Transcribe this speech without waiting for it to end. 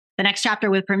The Next Chapter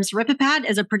with Prim Saripapad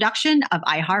is a production of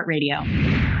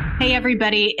iHeartRadio. Hey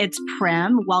everybody, it's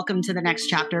Prim. Welcome to The Next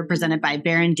Chapter presented by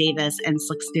Baron Davis and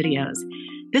Slick Studios.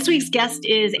 This week's guest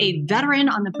is a veteran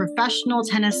on the professional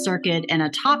tennis circuit and a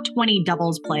top 20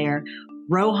 doubles player,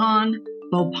 Rohan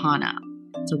Bopanna.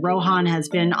 So Rohan has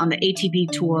been on the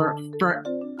ATP Tour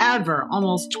forever,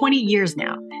 almost 20 years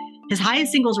now. His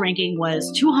highest singles ranking was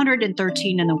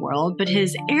 213 in the world, but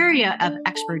his area of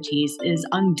expertise is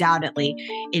undoubtedly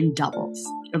in doubles.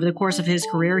 Over the course of his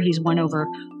career, he's won over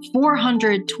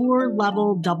 400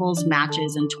 tour-level doubles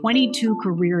matches and 22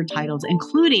 career titles,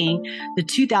 including the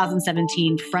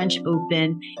 2017 French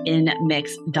Open in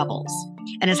mixed doubles.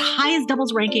 And his highest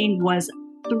doubles ranking was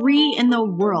 3 in the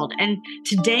world. And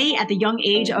today, at the young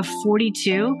age of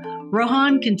 42,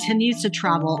 Rohan continues to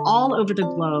travel all over the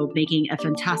globe, making a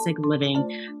fantastic living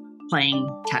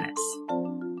playing tennis.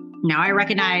 Now, I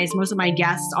recognize most of my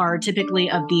guests are typically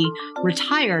of the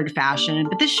retired fashion,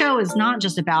 but this show is not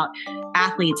just about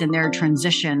athletes and their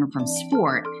transition from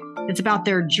sport. It's about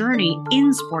their journey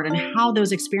in sport and how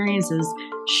those experiences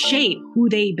shape who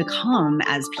they become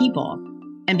as people.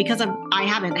 And because I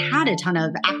haven't had a ton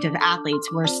of active athletes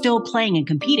who are still playing and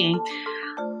competing,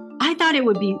 I thought it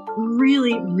would be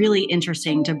really, really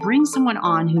interesting to bring someone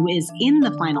on who is in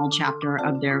the final chapter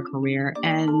of their career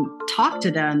and talk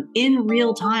to them in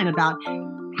real time about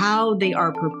how they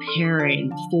are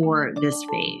preparing for this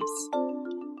phase.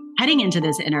 Heading into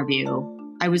this interview,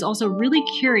 I was also really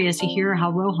curious to hear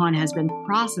how Rohan has been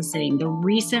processing the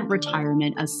recent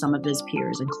retirement of some of his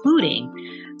peers,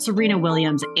 including Serena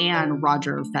Williams and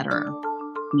Roger Federer.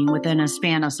 I mean, within a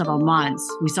span of several months,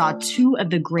 we saw 2 of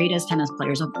the greatest tennis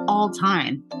players of all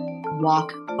time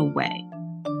walk away.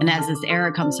 And as this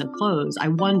era comes to close, I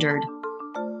wondered,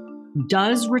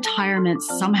 does retirement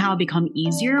somehow become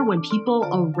easier when people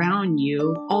around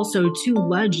you, also 2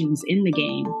 legends in the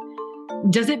game,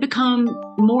 does it become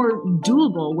more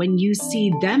doable when you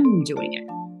see them doing it?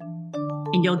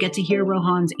 And you'll get to hear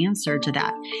Rohan's answer to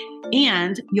that.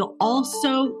 And you'll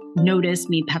also notice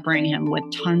me peppering him with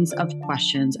tons of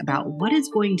questions about what it's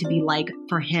going to be like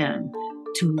for him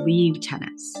to leave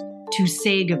tennis, to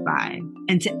say goodbye,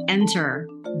 and to enter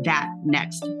that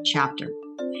next chapter.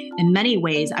 In many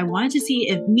ways, I wanted to see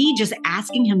if me just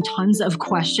asking him tons of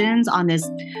questions on this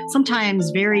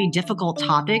sometimes very difficult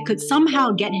topic could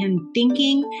somehow get him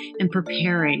thinking and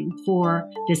preparing for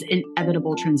this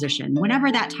inevitable transition,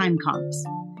 whenever that time comes.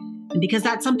 And because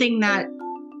that's something that,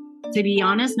 to be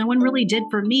honest, no one really did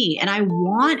for me. And I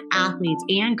want athletes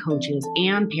and coaches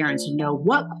and parents to know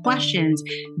what questions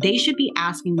they should be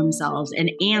asking themselves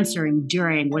and answering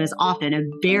during what is often a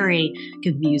very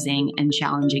confusing and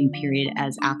challenging period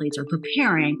as athletes are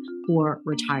preparing for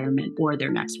retirement or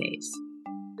their next phase.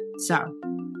 So,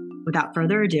 without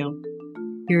further ado,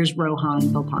 here's Rohan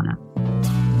Bopanna.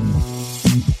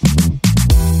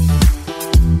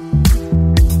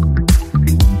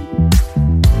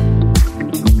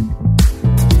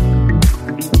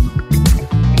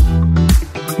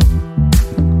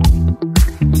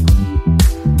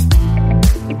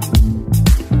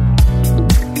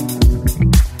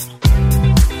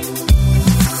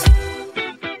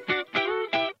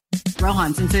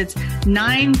 Rohan, since it's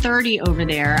 9:30 over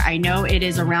there, I know it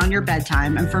is around your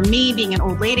bedtime. And for me, being an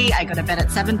old lady, I go to bed at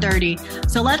 7:30.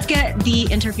 So let's get the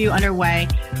interview underway.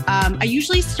 I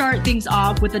usually start things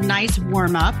off with a nice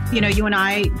warm-up. You know, you and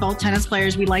I, both tennis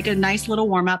players, we like a nice little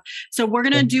warm-up. So we're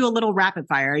going to do a little rapid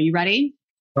fire. Are you ready?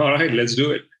 All right, let's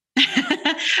do it.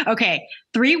 Okay.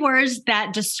 3 words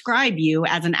that describe you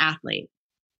as an athlete.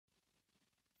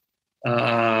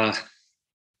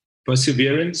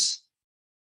 Perseverance.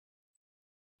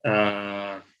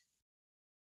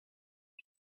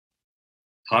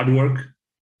 Hard work,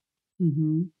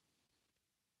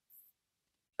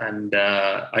 and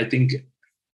I think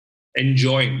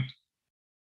enjoying.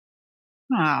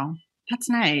 Wow, that's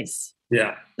nice.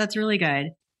 Yeah, that's really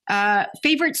good.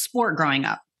 Favorite sport growing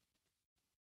up?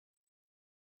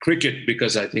 Cricket,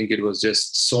 because I think it was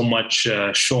just so much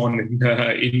shown in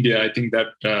India. I think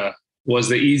that was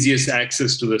the easiest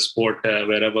access to the sport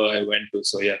wherever I went to.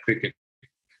 So yeah, cricket.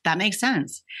 That makes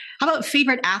sense. How about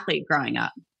favorite athlete growing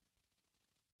up?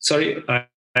 Sorry,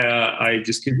 I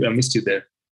just missed you there.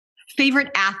 Favorite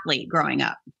athlete growing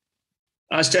up?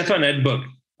 Stefan Edberg.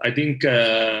 I think,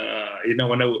 where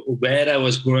I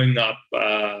was growing up,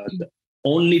 the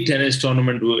only tennis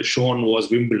tournament shown was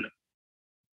Wimbledon.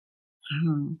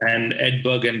 And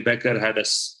Edberg and Becker had a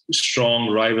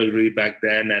strong rivalry back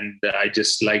then. And I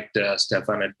just liked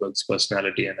Stefan Edberg's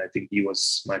personality. And I think he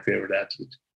was my favorite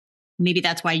athlete. Maybe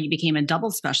that's why you became a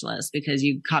doubles specialist, because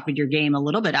you copied your game a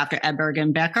little bit after Edberg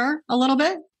and Becker a little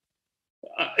bit?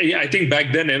 Yeah, I think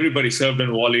back then everybody served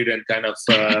and volleyed and kind of.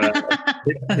 So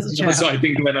I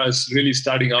think when I was really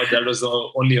starting out, that was the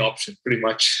only option, pretty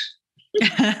much.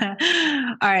 All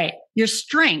right, your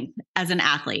strength as an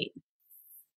athlete.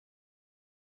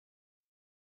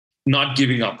 Not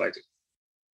giving up, I think.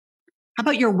 How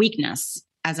about your weakness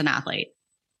as an athlete?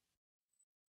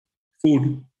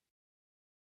 Food.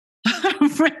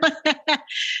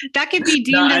 That could be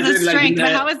deemed as a strength,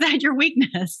 but how is that your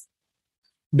weakness?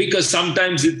 Because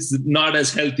sometimes it's not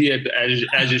as healthy as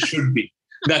it should be.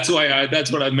 That's what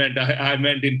I meant. I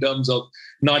meant in terms of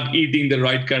not eating the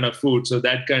right kind of food. So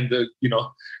that kind of,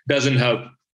 doesn't help.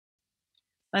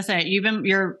 Listen,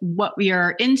 you're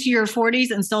into your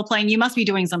 40s and still playing. You must be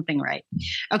doing something right.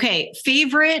 Okay,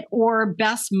 favorite or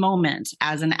best moment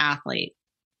as an athlete?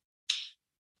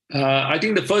 I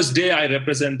think the first day I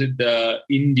represented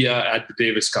India at the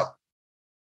Davis Cup.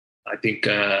 I think,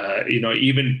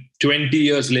 even 20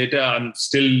 years later, I'm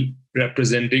still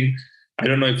representing. I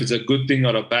don't know if it's a good thing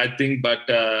or a bad thing, but,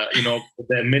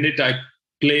 the minute I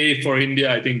play for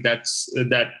India, I think that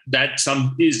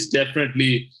is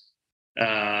definitely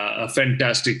a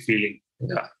fantastic feeling.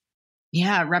 Yeah.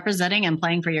 Yeah. Representing and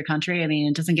playing for your country. I mean,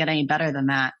 it doesn't get any better than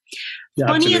that. Yeah,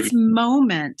 funniest absolutely.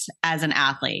 moment as an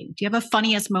athlete. Do you have a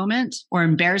funniest moment or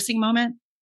embarrassing moment?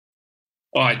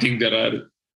 Oh, I think there are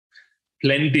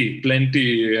plenty,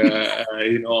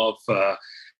 of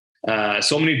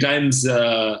so many times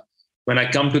when I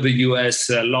come to the US,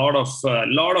 a lot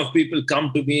of people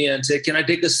come to me and say, "Can I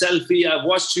take a selfie? I've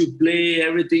watched you play.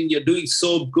 Everything you're doing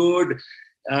so good.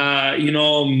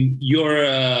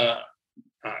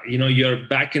 You're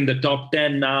back in the top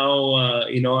 10 now.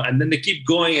 And then they keep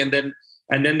going, and then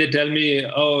they tell me,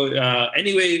 "Oh,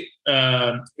 anyway,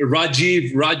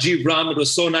 Rajiv Ram, it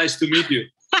was so nice to meet you."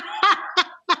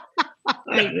 Oh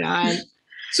my God.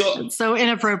 So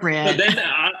inappropriate. So then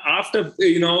after,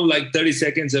 30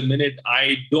 seconds, a minute,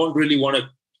 I don't really want to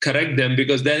correct them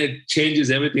because then it changes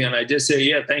everything. And I just say,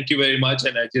 "Yeah, thank you very much."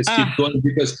 And I just keep going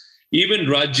because even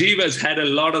Rajiv has had a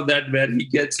lot of that where he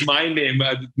gets my name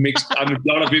mixed. I mean,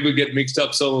 a lot of people get mixed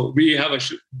up. So we have a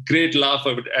great laugh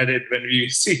at it when we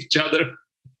see each other.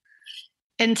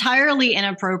 Entirely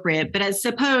inappropriate, but I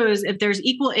suppose if there's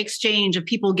equal exchange of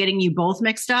people getting you both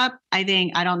mixed up, I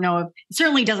don't know if it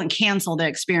certainly doesn't cancel the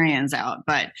experience out,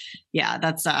 but yeah,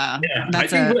 that's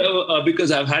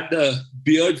because I've had the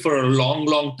beard for a long,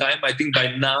 long time. I think by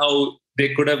now they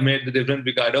could have made the difference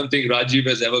because I don't think Rajiv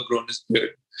has ever grown his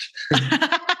beard.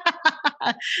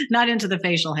 Not into the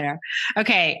facial hair.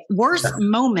 Okay. Worst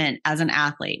moment as an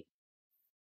athlete.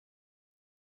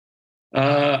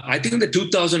 I think the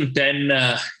 2010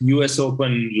 US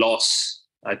Open loss,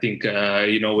 I think, with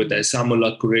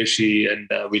Samullah Qureshi, and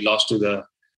we lost to the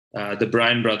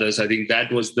Bryan brothers. I think that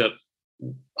was the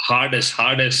hardest,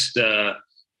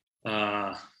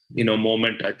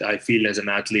 moment I feel as an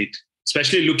athlete,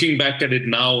 especially looking back at it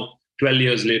now, 12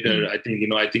 years later. I think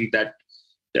that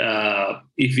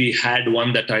if we had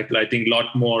won the title, I think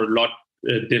lot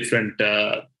different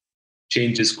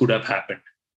changes could have happened.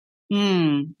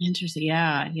 Interesting.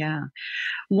 Yeah.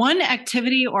 One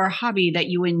activity or hobby that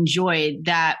you enjoyed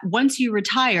that once you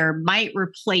retire might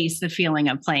replace the feeling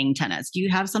of playing tennis. Do you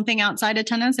have something outside of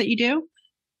tennis that you do?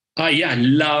 I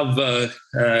love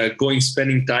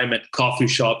spending time at coffee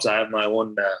shops. I have my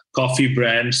own coffee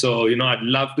brand. So, I'd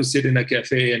love to sit in a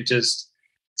cafe and just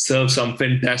serve some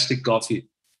fantastic coffee.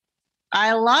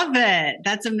 I love it.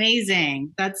 That's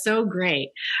amazing. That's so great.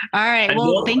 All right.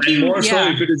 Thank you. And more so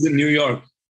if it is in New York,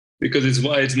 because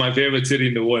it's my favorite city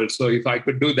in the world. So if I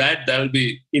could do that, that'll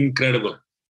be incredible.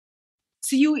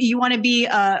 So you want to be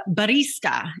a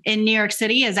barista in New York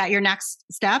City? Is that your next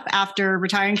step after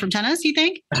retiring from tennis, you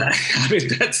think? I mean,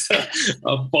 that's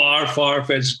a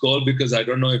far-fetched goal because I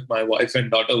don't know if my wife and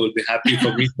daughter will be happy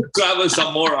for me to travel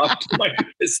some more up to my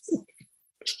list.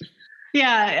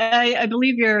 Yeah, I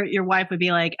believe your wife would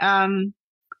be like,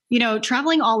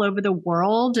 traveling all over the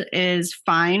world is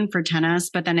fine for tennis,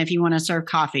 but then if you want to serve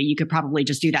coffee, you could probably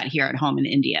just do that here at home in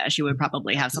India. She would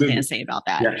probably have something to say about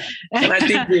that. Yeah. And I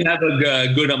think we have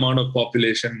a good amount of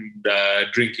population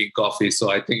drinking coffee,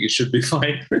 so I think it should be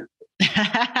fine.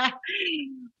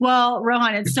 Well,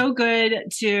 Rohan, it's so good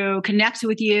to connect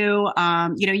with you.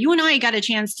 You and I got a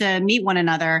chance to meet one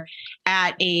another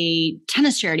at a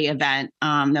tennis charity event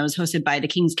that was hosted by the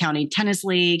Kings County Tennis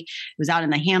League. It was out in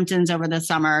the Hamptons over the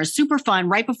summer. Super fun,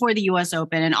 right before the U.S.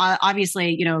 Open, and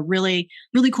obviously, really,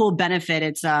 really cool benefit.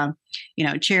 It's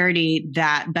charity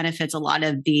that benefits a lot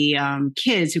of the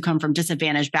kids who come from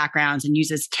disadvantaged backgrounds and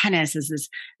uses tennis as this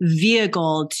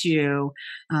vehicle to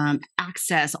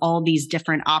access all these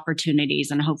different opportunities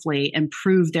and hopefully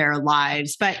improve their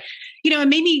lives. But, it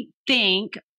made me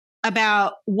think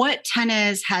about what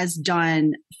tennis has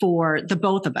done for the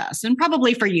both of us, and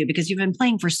probably for you, because you've been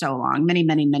playing for so long, many,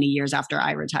 many, many years after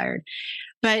I retired.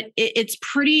 But it's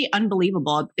pretty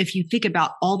unbelievable if you think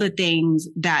about all the things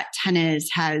that tennis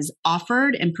has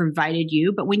offered and provided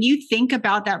you. But when you think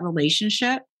about that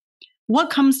relationship, what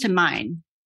comes to mind?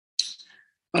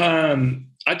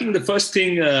 I think the first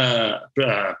thing,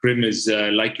 Prim, is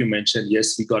like you mentioned,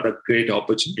 yes, we got a great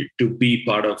opportunity to be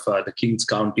part of the Kings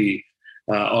County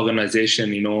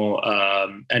organization,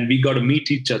 and we got to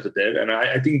meet each other there. And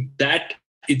I think that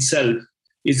itself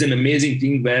is an amazing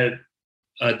thing where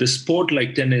the sport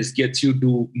like tennis gets you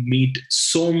to meet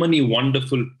so many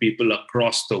wonderful people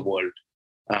across the world.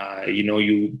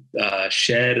 You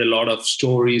share a lot of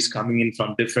stories coming in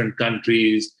from different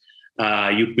countries.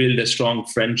 You build a strong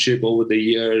friendship over the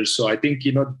years. So I think,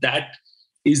 that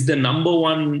is the number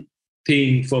one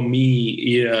thing for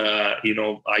me.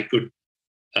 I could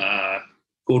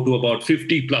go to about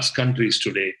 50 plus countries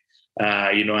today.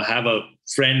 I have a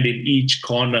friend in each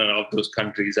corner of those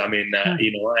countries.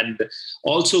 And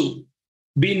also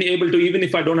being able to, even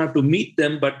if I don't have to meet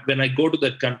them, but when I go to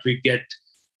that country, get,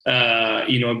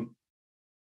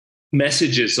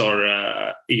 messages or,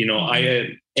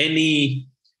 any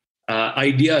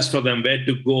ideas for them, where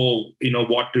to go,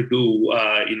 what to do,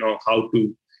 how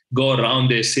to go around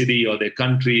their city or their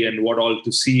country and what all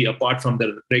to see apart from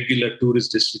the regular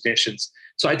tourist destinations.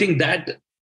 So I think that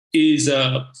is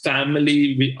a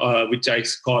family which I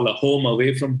call a home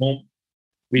away from home,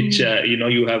 which,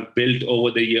 you have built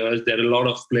over the years. There are a lot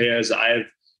of players I've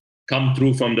come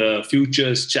through from the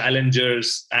futures,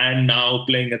 challengers, and now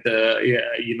playing at the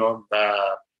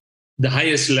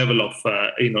highest level of,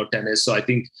 tennis. So I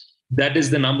think that is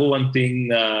the number one thing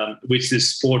which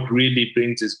this sport really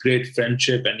brings, is great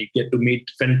friendship, and you get to meet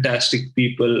fantastic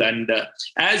people. And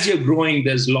as you're growing,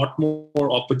 there's a lot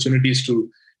more opportunities to,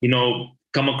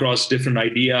 come across different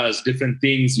ideas, different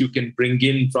things you can bring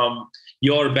in from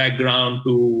your background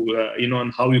to,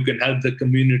 and how you can help the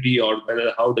community, or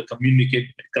whether how the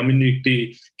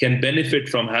community can benefit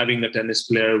from having a tennis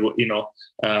player,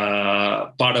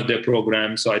 part of their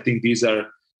program. So I think these are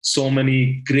so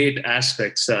many great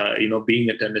aspects, being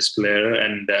a tennis player,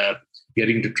 and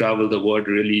getting to travel the world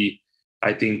really,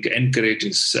 I think,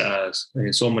 encourages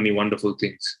so many wonderful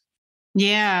things.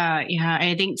 Yeah.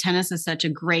 I think tennis is such a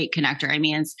great connector. I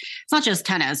mean, it's not just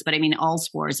tennis, but I mean, all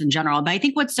sports in general. But I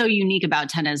think what's so unique about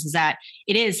tennis is that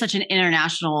it is such an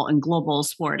international and global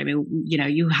sport. I mean,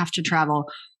 you have to travel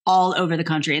all over the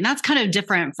country. And that's kind of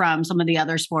different from some of the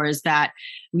other sports that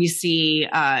we see,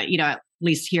 at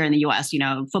least here in the US,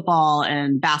 football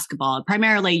and basketball.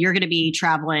 Primarily, you're going to be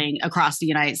traveling across the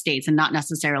United States and not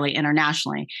necessarily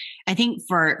internationally. I think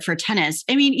for tennis,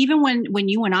 I mean, even when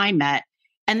you and I met,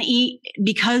 and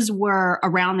because we're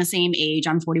around the same age,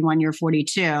 I'm 41, you're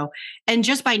 42. And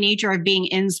just by nature of being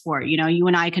in sport, you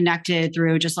and I connected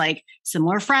through just like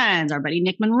similar friends, our buddy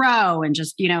Nick Monroe, and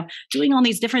just, doing all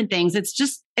these different things. It's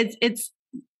just, it's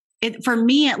for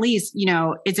me, at least,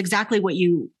 it's exactly what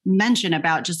you mentioned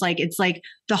about just like, it's like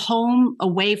the home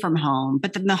away from home,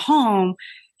 but then the home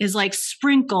is like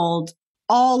sprinkled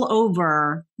all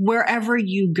over wherever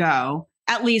you go,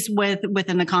 at least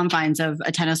within the confines of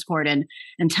a tennis court and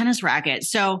tennis racket.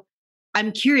 So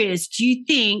I'm curious, do you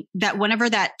think that whenever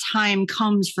that time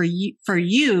comes for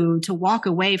you to walk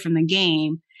away from the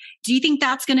game, do you think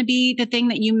that's going to be the thing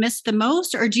that you miss the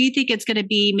most? Or do you think it's going to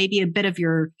be maybe a bit of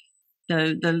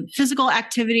the physical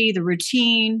activity, the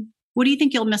routine? What do you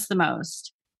think you'll miss the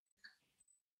most?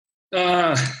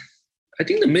 I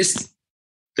think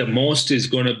the most is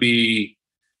going to be,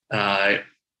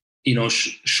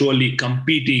 surely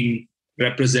competing,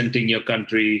 representing your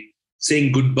country,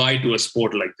 saying goodbye to a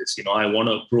sport like this. I want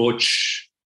to approach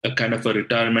a kind of a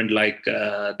retirement like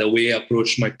the way I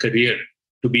approached my career,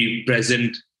 to be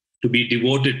present, to be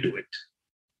devoted to it.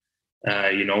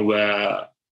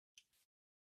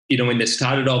 When I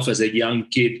started off as a young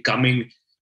kid,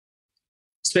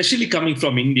 especially coming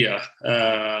from India,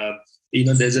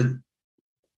 there's a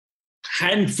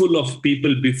handful of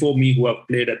people before me who have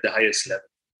played at the highest level.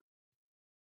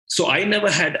 So I never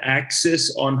had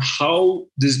access on how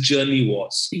this journey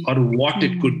was or what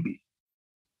it could be.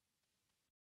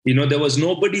 There was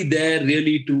nobody there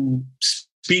really to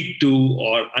speak to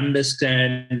or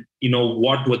understand,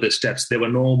 what were the steps. There were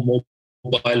no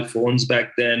mobile phones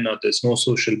back then, or there's no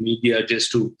social media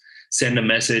just to send a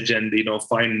message and,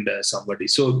 find somebody.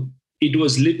 So it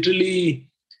was literally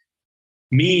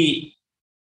me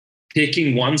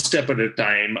taking one step at a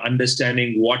time,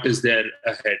 understanding what is there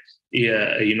ahead. They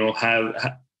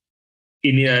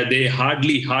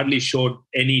hardly showed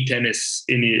any tennis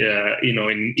in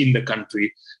the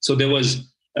country. So there was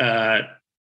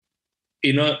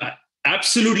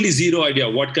absolutely zero idea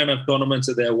what kind of tournaments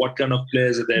are there, what kind of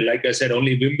players are there. Like I said,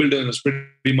 only Wimbledon was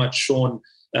pretty much shown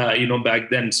back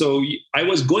then. So I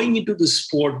was going into the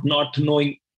sport not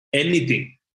knowing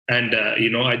anything, and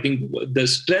I think the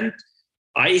strength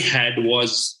I had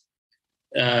was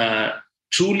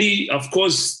truly, of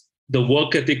course, the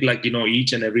work ethic, like,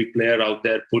 each and every player out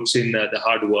there puts in the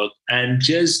hard work, and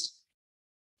just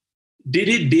did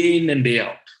it day in and day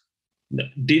out.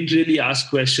 Didn't really ask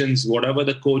questions. Whatever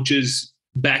the coaches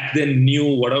back then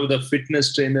knew, whatever the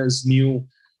fitness trainers knew,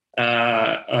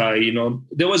 there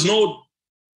was no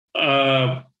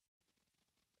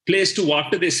place to,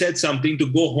 after they said something,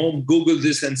 to go home, Google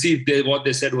this and see if what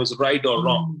they said was right or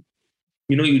wrong.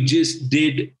 You just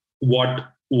did what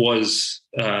was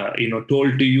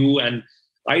told to you, and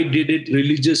I did it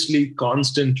religiously,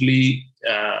 constantly,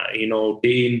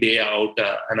 day in, day out,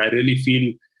 and I really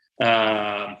feel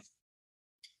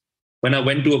when I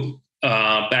went to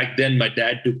back then, my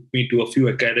dad took me to a few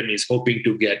academies, hoping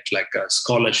to get like a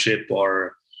scholarship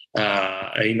or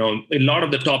a lot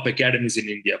of the top academies in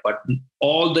India, but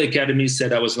all the academies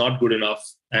said I was not good enough,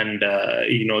 and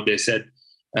they said,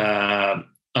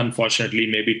 unfortunately,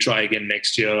 maybe try again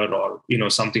next year, or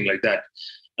something like that.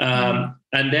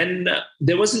 And then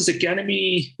there was this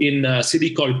academy in a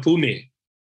city called Pune,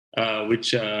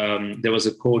 which there was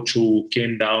a coach who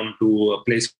came down to a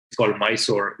place called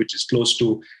Mysore, which is close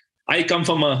to. I come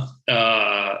from a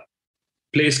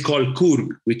place called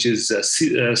Coorg, which is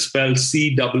spelled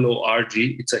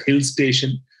Coorg. It's a hill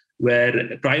station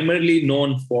where primarily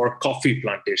known for coffee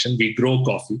plantation. We grow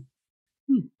coffee.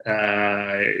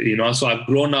 So I've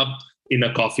grown up in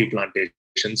a coffee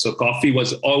plantation. So coffee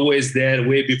was always there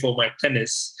way before my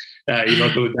tennis.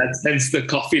 To that sense, the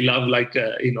coffee love, like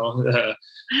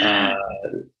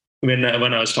when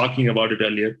I was talking about it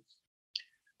earlier.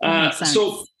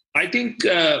 So I think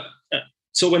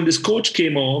so when this coach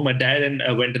came over, my dad and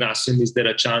went and asked him, is there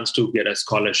a chance to get a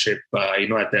scholarship,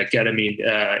 at the academy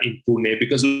in Pune?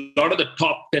 Because a lot of the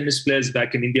top tennis players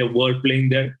back in India were playing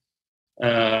there.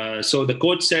 So the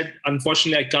coach said,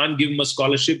 unfortunately, I can't give him a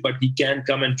scholarship, but he can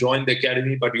come and join the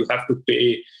academy, but you have to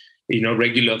pay,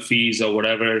 regular fees or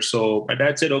whatever. So my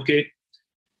dad said, okay.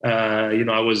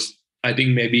 I was, I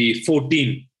think, maybe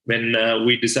 14 when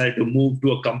we decided to move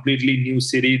to a completely new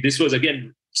city. This was,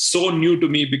 again, so new to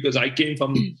me because I came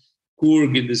from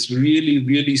Coorg, in this really,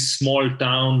 really small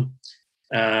town,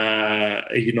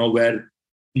 where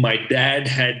my dad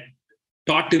had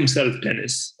taught himself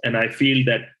tennis. And I feel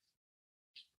that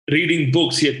reading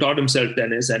books, he had taught himself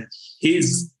tennis, and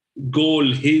his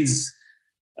goal, his,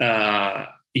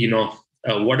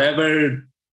 whatever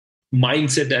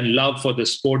mindset and love for the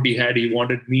sport he had, he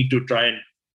wanted me to try and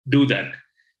do that.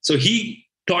 So he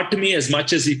taught me as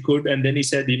much as he could. And then he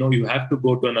said, you have to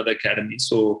go to another academy.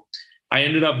 So I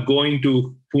ended up going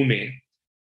to Pune,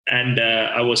 and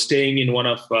I was staying in one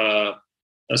of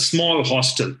a small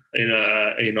hostel.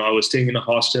 I was staying in a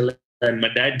hostel, and my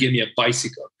dad gave me a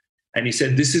bicycle. And he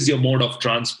said, this is your mode of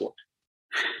transport.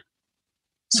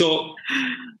 So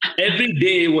every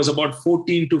day was about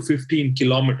 14 to 15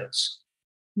 kilometers.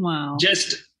 Wow.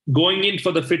 Just going in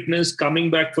for the fitness, coming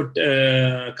back from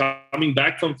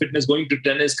fitness, going to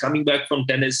tennis, coming back from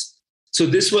tennis. So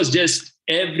this was just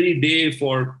every day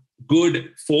for good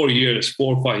 4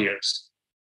 or 5 years.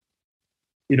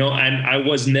 And I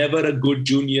was never a good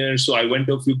junior. So I went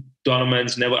to a few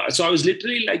tournaments, never. So I was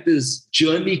literally like this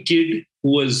journey kid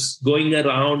who was going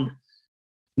around,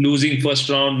 losing first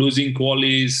round, losing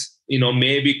qualies,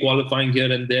 maybe qualifying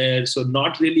here and there. So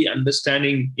not really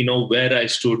understanding, where I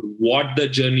stood, what the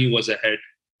journey was ahead.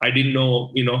 I didn't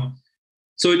know,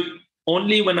 So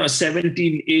only when I was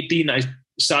 17, 18, I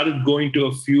started going to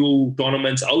a few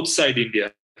tournaments outside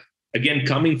India. Again,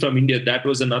 coming from India, that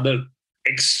was another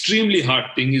extremely hard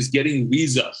thing, is getting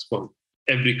visas for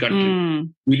every country.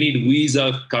 We need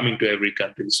visa coming to every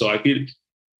country. So I feel,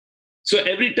 so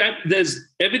every time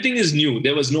everything is new.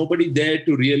 There was nobody there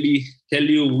to really tell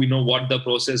you, what the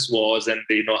process was and,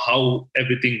 how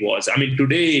everything was. I mean,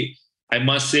 today, I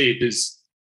must say it is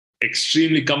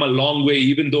extremely come a long way,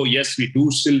 even though, yes, we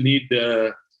do still need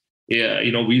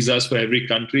visas for every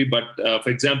country. But for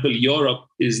example, Europe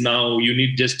is now, you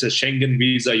need just a Schengen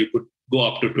visa. You could go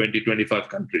up to 20, 25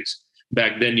 countries.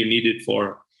 Back then, you need it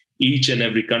for each and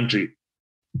every country.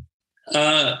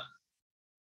 So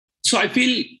I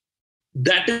feel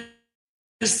that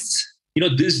is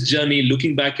this journey,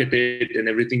 looking back at it and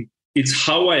everything, it's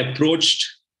how I approached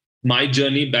my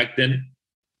journey back then.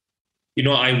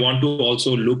 I want to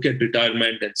also look at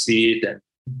retirement and see it and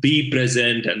be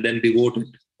present and then devote it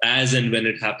as and when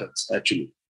it happens,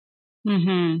 actually.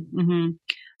 Mm-hmm, mm-hmm.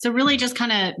 So really just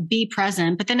kind of be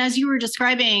present. But then as you were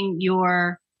describing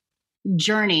your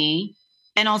journey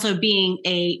and also being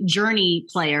a journey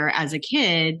player as a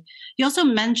kid, you also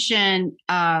mentioned,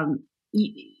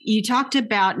 you talked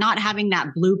about not having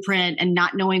that blueprint and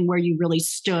not knowing where you really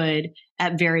stood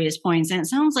at various points. And it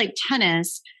sounds like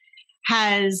tennis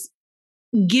has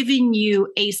given you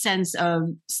a sense of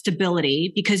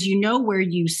stability because you know where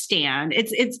you stand.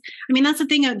 It's that's the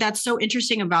thing that's so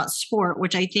interesting about sport,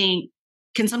 which I think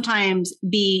can sometimes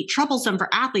be troublesome for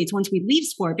athletes once we leave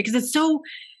sport, because it's so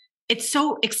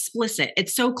explicit.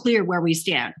 It's so clear where we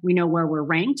stand. We know where we're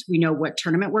ranked. We know what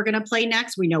tournament we're going to play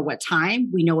next. We know what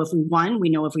time. We know if we won. We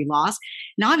know if we lost.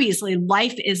 And obviously,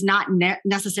 life is not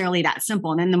necessarily that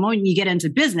simple. And then the moment you get into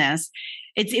business,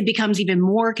 it becomes even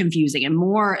more confusing and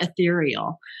more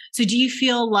ethereal. So do you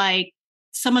feel like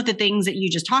some of the things that you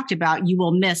just talked about, you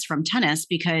will miss from tennis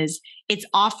because it's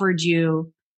offered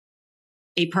you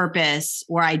a purpose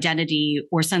or identity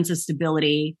or sense of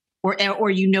stability, or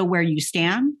you know where you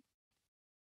stand?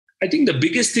 I think the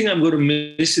biggest thing I'm going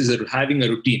to miss is having a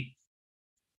routine.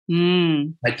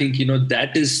 I think,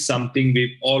 that is something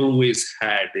we've always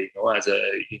had, as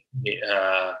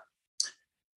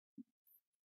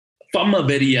from a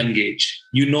very young age.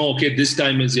 Okay, this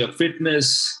time is your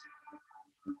fitness.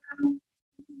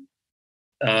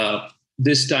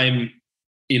 This time,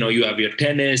 you have your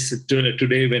tennis.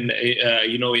 Today, when,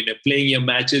 when you're playing your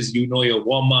matches, your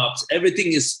warm-ups,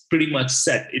 everything is pretty much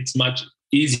set. It's much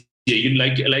easier. You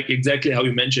like exactly how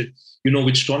you mentioned,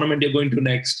 which tournament you're going to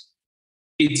next.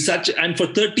 And for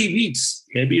 30 weeks,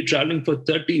 maybe you're traveling for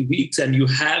 30 weeks and you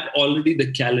have already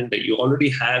the calendar, you already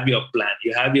have your plan,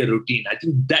 you have your routine. I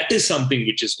think that is something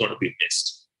which is going to be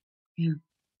missed. Yeah.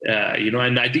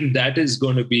 And I think that is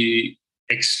going to be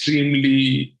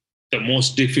extremely the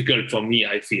most difficult for me,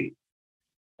 I feel,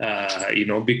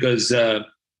 because I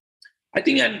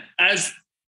think as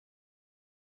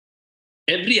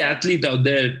every athlete out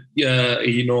there,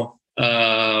 we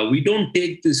don't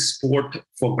take this sport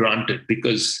for granted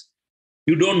because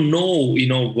you don't know,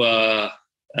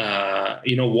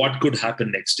 what could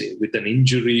happen next day with an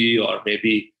injury, or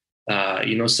maybe,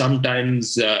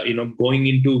 sometimes, going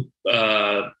into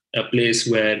a place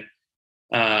where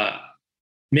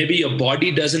maybe your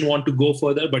body doesn't want to go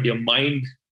further, but your mind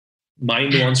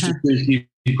wants to still keep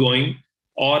going.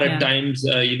 Or at times,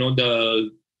 the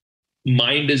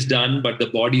mind is done, but the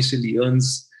body still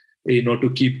yearns, to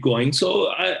keep going. So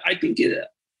I think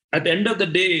at the end of the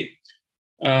day,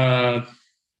 I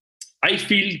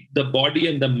feel the body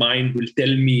and the mind will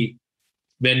tell me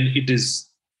when it is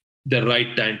the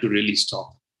right time to really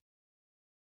stop.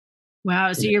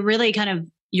 Wow. So you're really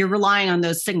you're relying on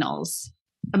those signals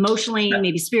emotionally,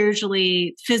 maybe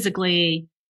spiritually, physically,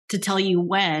 to tell you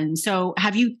when. So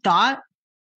have you thought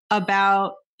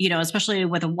about, especially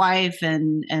with a wife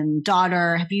and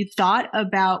daughter, have you thought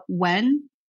about when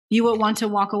you would want to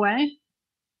walk away?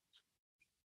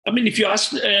 I mean, if you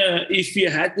asked, if we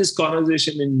had this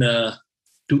conversation in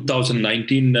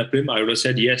 2019, Prem, I would have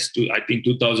said yes. I think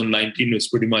 2019 was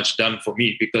pretty much done for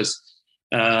me, because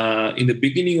in the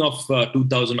beginning of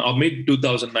 2000 or mid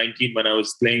 2019, when I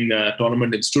was playing a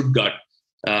tournament in Stuttgart,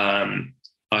 I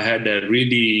had a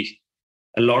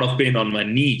lot of pain on my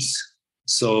knees.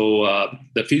 So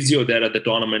the physio there at the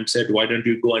tournament said, "Why don't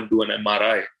you go and do an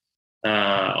MRI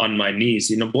on my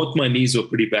knees?" Both my knees were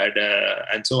pretty bad,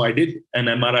 and so I did an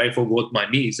MRI for both my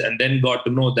knees, and then got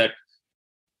to know that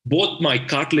both my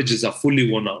cartilages are fully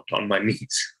worn out on my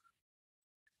knees.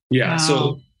 Yeah, wow.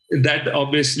 So that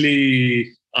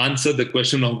obviously answered the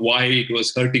question of why it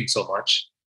was hurting so much.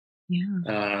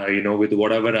 Yeah, with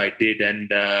whatever I did,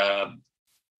 and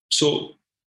so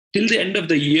till the end of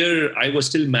the year, I was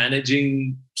still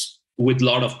managing with a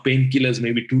lot of painkillers,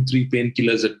 maybe 2-3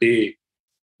 painkillers a day.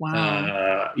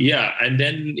 Wow. Yeah. And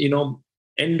then,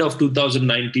 end of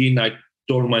 2019, I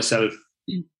told myself,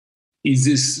 is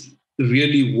this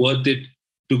really worth it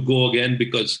to go again?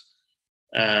 Because,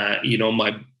 I'm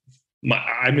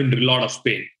in a lot of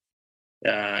pain,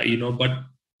 but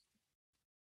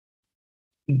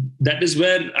that is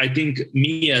where I think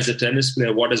me as a tennis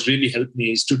player, what has really helped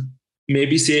me is to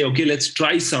maybe say, okay, let's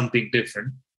try something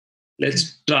different.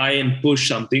 Let's try and push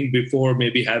something before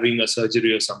maybe having a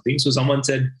surgery or something. So someone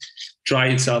said,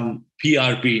 try some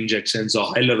PRP injections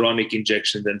or hyaluronic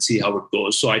injections and see how it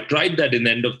goes. So I tried that in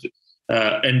the end of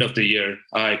end of the year.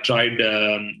 I tried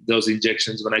those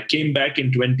injections. When I came back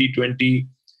in 2020,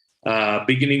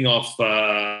 beginning of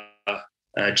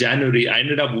January, I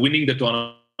ended up winning the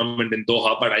tournament in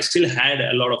Doha, but I still had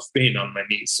a lot of pain on my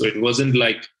knees. So it wasn't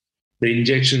like the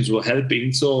injections were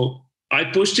helping. So I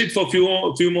pushed it for a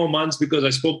few more months because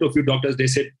I spoke to a few doctors. They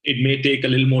said it may take a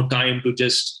little more time to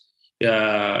just,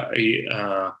 help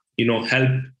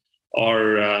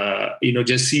or,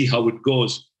 just see how it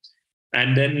goes.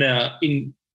 And then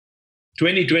in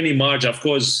 2020 March, of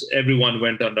course, everyone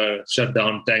went under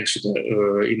shutdown thanks to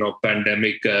the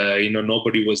pandemic.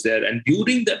 Nobody was there, and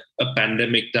during the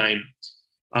pandemic time,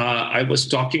 I was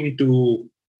talking to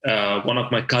one of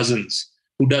my cousins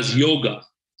who does yoga,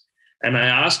 and I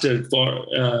asked her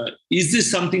is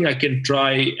this something I can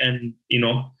try? And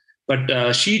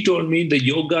but she told me the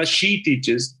yoga she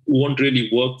teaches won't really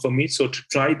work for me. So to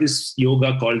try this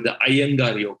yoga called the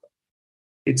Iyengar yoga.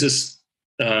 It's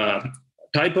a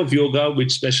type of yoga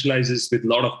which specializes with a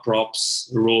lot of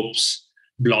props, ropes,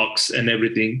 blocks, and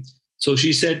everything. So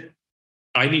she said,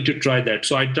 I need to try that.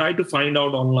 So I tried to find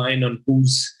out online on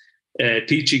who's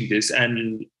teaching this.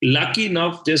 And lucky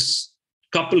enough, just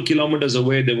a couple kilometers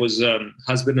away, there was a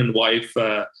husband and wife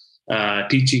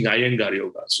teaching Iyengar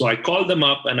yoga. So I called them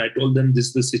up and I told them this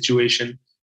is the situation.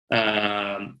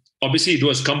 Obviously, it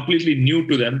was completely new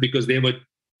to them because they were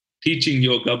teaching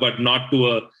yoga, but not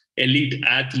to a elite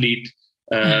athlete,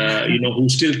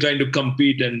 who's still trying to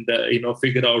compete and,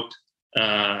 figure out,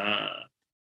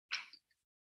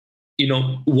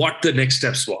 what the next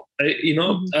steps were.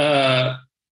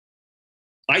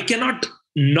 I cannot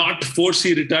not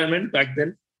foresee retirement back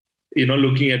then,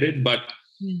 looking at it, but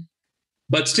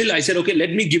still I said, okay,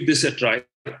 let me give this a try.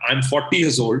 I'm 40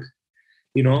 years old.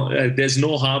 There's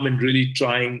no harm in really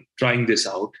trying this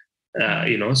out.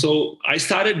 So I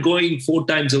started going 4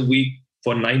 times a week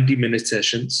for 90-minute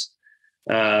sessions,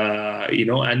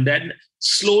 and then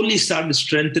slowly started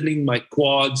strengthening my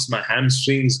quads, my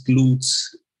hamstrings,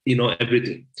 glutes,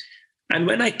 everything. And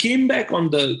when I came back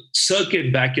on the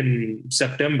circuit back in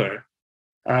September,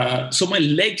 so my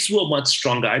legs were much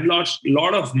stronger. I lost a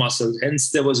lot of muscle, hence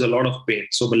there was a lot of pain.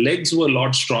 So the legs were a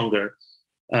lot stronger,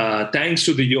 thanks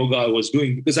to the yoga I was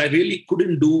doing, because I really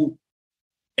couldn't do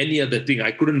any other thing.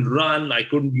 I couldn't run. I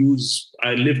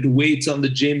lift weights on the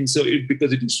gym. So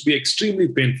because it used to be extremely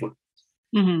painful.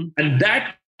 Mm-hmm. And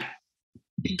that,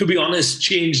 to be honest,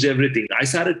 changed everything. I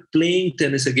started playing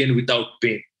tennis again without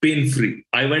pain-free.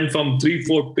 I went from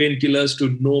 3-4 painkillers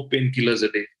to no painkillers a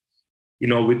day,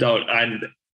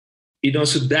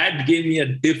 so that gave me a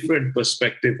different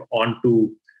perspective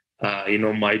onto,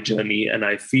 my journey. And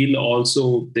I feel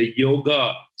also the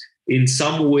yoga in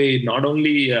some way, not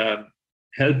only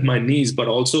helped my knees, but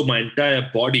also my entire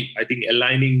body. I think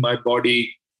aligning my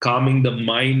body, calming the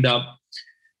mind up.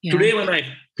 Yeah. Today, when I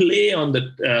play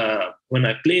when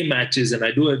I play matches and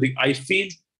I do everything, I feel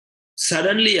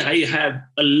suddenly I have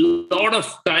a lot of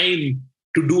time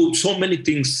to do so many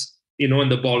things, when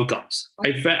the ball comes.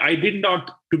 I did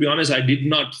not, to be honest, I did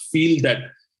not feel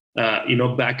that,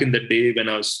 back in the day when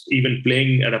I was even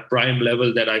playing at a prime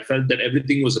level, that I felt that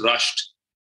everything was rushed.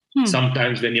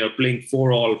 Sometimes when you're playing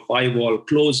 4-all, 5-all,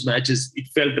 close matches, it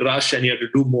felt rushed and you had to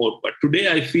do more. But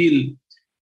today I feel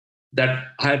that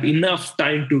I have enough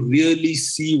time to really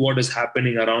see what is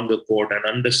happening around the court and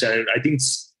understand it. I think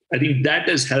that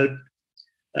has helped,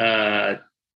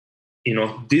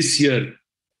 this year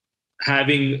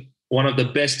having one of the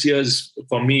best years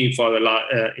for me in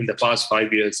the past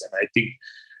 5 years. And I think,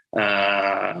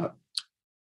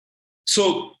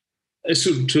 So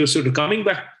to coming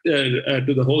back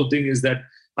to the whole thing is that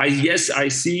I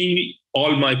see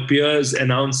all my peers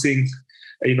announcing,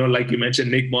 like you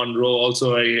mentioned, Nick Monroe,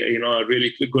 also a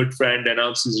really good friend,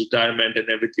 announced his retirement and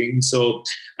everything. So,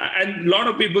 and a lot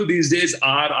of people these days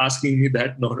are asking me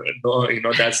that. No,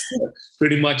 that's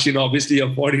pretty much, obviously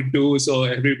you're 42, so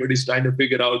everybody's trying to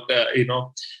figure out,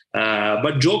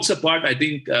 But jokes apart, I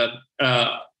think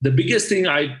the biggest thing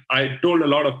I told a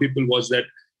lot of people was that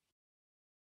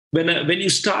when you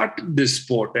start this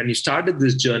sport and you started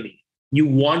this journey, you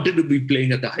wanted to be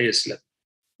playing at the highest level.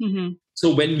 Mm-hmm.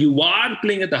 So when you are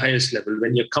playing at the highest level,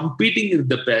 when you're competing with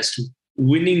the best,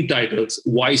 winning titles,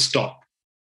 why stop?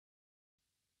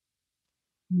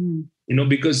 Mm.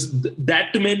 Because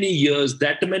that many years,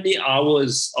 that many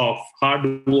hours of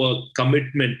hard work,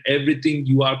 commitment, everything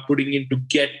you are putting in to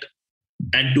get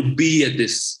and to be at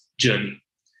this journey.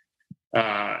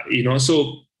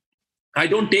 So I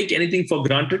don't take anything for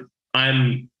granted.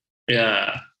 I'm,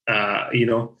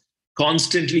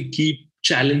 constantly keep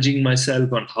challenging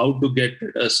myself on how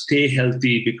to stay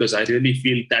healthy, because I really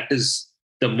feel that is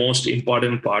the most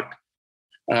important part.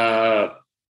 And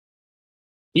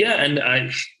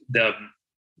the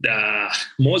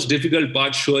most difficult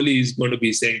part surely is going to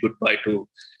be saying goodbye to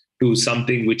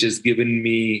something which has given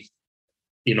me,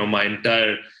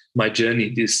 my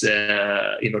journey. This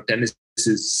tennis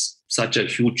is such a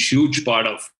huge part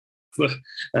of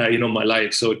my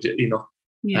life. So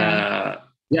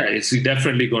it's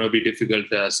definitely going to be difficult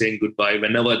saying goodbye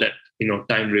whenever that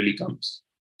time really comes.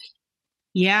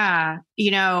 Yeah,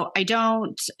 I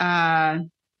don't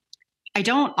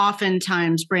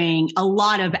oftentimes bring a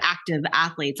lot of active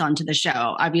athletes onto the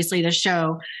show. Obviously, the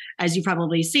show, as you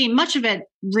probably see, much of it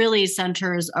really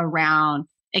centers around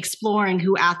exploring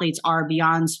who athletes are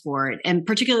beyond sport, and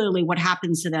particularly what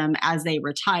happens to them as they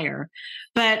retire.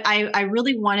 But I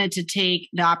really wanted to take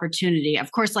the opportunity.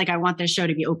 Of course, I want this show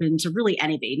to be open to really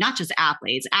anybody, not just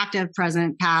athletes, active,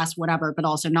 present, past, whatever, but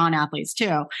also non-athletes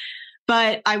too.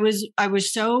 But I was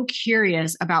so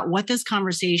curious about what this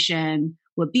conversation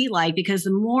would be like, because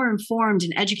the more informed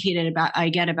and educated I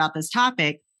get about this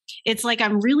topic, it's like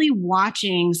I'm really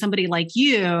watching somebody like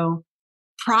you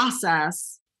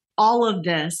process all of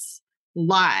this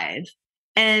live.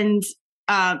 And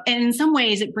in some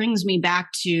ways it brings me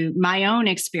back to my own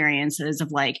experiences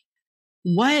of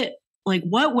what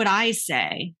would I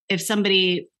say if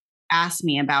somebody asked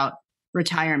me about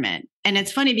retirement? And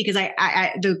it's funny because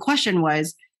I the question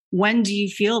was, when do you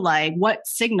feel what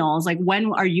signals,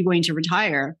 when are you going to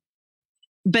retire?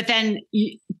 But then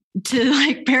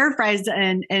to paraphrase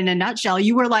in a nutshell,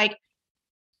 you were the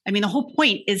whole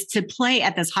point is to play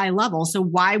at this high level. So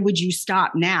why would you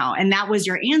stop now? And that was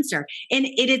your answer. And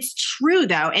it's true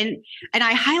though. And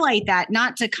I highlight that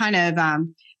not to kind of,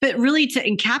 but really to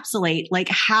encapsulate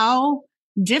how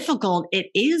difficult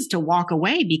it is to walk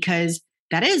away, because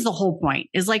that is the whole point,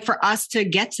 is for us to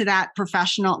get to that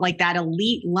professional, that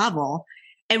elite level.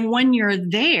 And when you're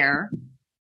there,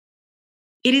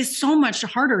 it is so much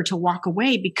harder to walk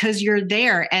away because you're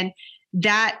there. And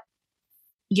that,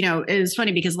 it was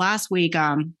funny because last week,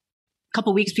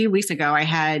 few weeks ago, I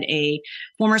had a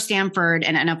former Stanford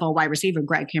and NFL wide receiver,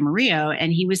 Greg Camarillo,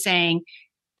 and he was saying,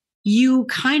 you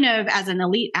kind of, as an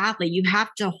elite athlete, you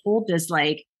have to hold this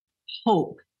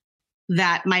hope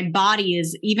that my body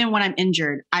is, even when I'm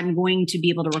injured, I'm going to be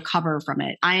able to recover from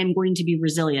it. I am going to be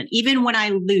resilient. Even when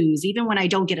I lose, even when I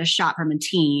don't get a shot from a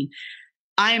team,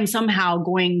 I am somehow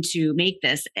going to make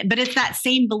this. But it's that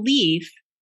same belief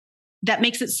that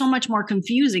makes it so much more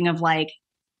confusing of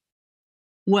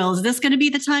well, is this going to be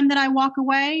the time that I walk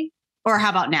away? Or how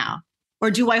about now?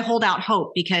 Or do I hold out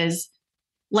hope because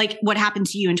what happened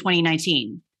to you in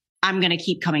 2019, I'm going to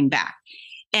keep coming back.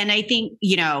 And I think,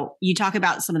 you talk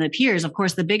about some of the peers, of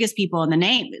course, the biggest people in the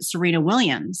name, Serena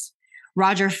Williams,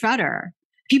 Roger Federer,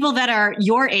 people that are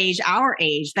your age, our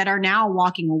age, that are now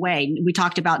walking away. We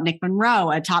talked about Nick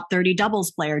Monroe, a top 30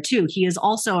 doubles player too. He is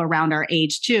also around our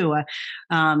age too,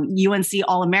 UNC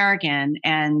All-American.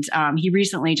 And he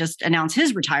recently just announced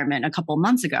his retirement a couple of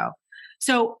months ago.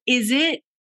 So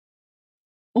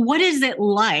what is it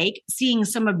like seeing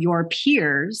some of your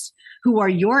peers who are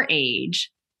your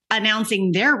age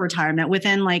announcing their retirement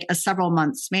within a several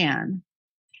months span?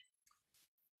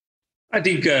 I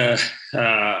think,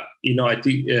 I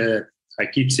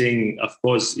keep saying, of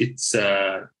course, it's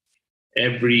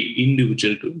every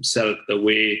individual to himself, the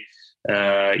way,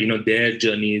 their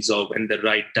journeys of when the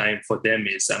right time for them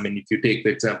is. If you take, for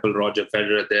example, Roger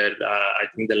Federer there, I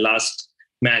think the last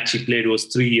match he played was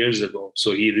 3 years ago.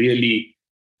 So he really,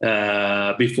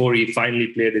 before he finally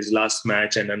played his last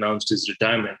match and announced his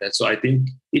retirement. And so I think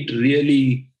it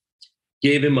really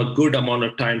gave him a good amount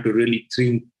of time to really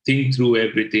think through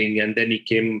everything. And then he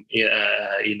came,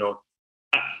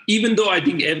 even though I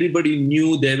think everybody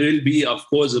knew there will be, of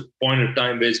course, a point of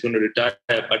time where he's going to retire.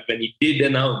 But when he did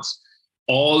announce,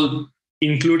 all,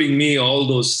 including me, all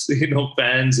those,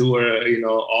 fans who were,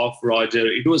 off Roger,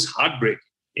 it was heartbreaking,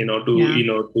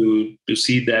 to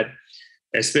see that.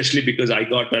 Especially because I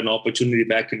got an opportunity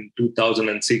back in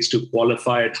 2006 to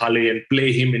qualify at Halle and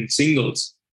play him in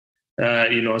singles.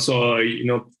 So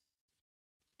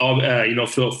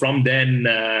from then,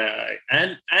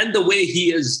 and the way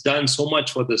he has done so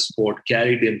much for the sport,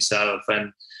 carried himself,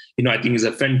 and I think he's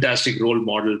a fantastic role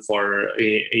model for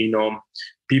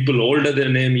people older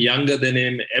than him, younger than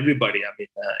him, everybody.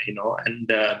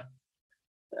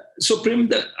 So Prem,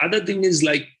 the other thing is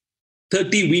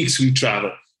 30 weeks we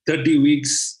travel. 30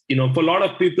 weeks, for a lot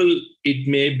of people, it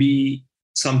may be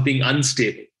something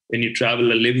unstable when you travel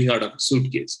living out of a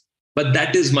suitcase. But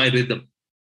that is my rhythm.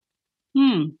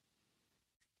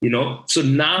 So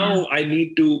now I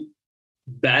need to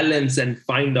balance and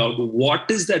find out what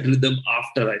is that rhythm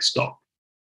after I stop.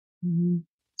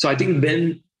 So I think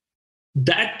when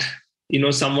that,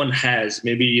 someone has,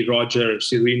 maybe Roger,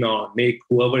 Serena, Nick,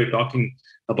 whoever you're talking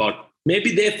about,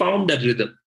 maybe they found that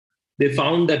rhythm. They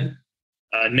found that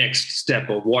next step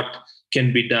of what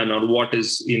can be done or what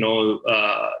is,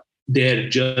 their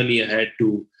journey ahead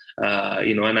to,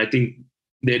 and I think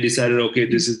they decided, okay,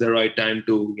 this is the right time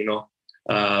to,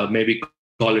 maybe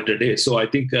call it a day. So I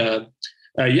think,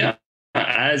 yeah,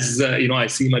 as, I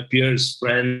see my peers,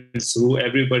 friends, who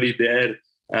everybody there,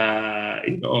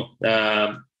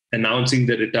 announcing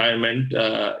the retirement.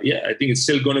 Yeah, I think it's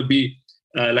still going to be,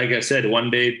 like I said, one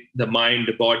day the mind,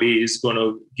 the body is going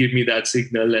to give me that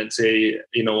signal and say,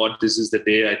 you know what, this is the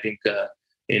day. I think, to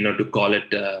call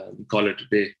it a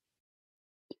day.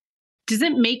 Does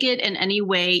it make it in any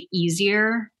way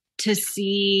easier to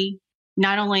see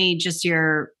not only just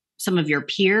some of your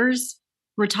peers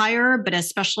retire, but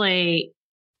especially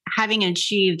having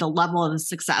achieved the level of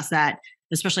success that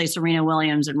especially Serena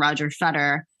Williams and Roger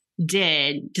Federer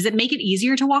did? Does it make it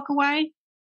easier to walk away?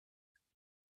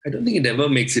 I don't think it ever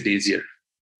makes it easier.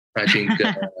 I think,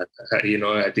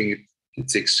 I think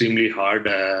it's extremely hard,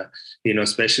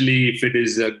 especially if it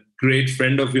is a great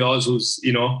friend of yours who's,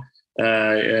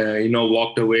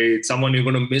 walked away. It's someone you're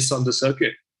going to miss on the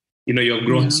circuit. You've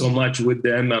grown so much with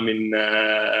them. I mean,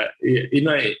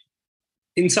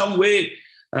 in some way,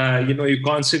 you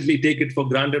constantly take it for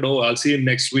granted. Oh, I'll see him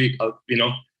next week,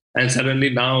 and suddenly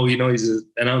now, he's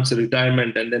announced a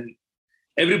retirement, and then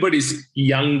everybody's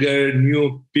younger,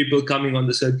 new people coming on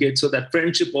the circuit. So that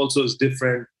friendship also is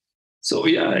different. So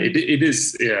yeah, it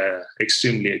is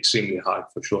extremely, extremely hard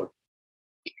for sure.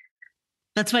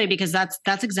 That's funny because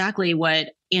that's exactly what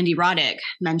Andy Roddick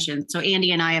mentioned. So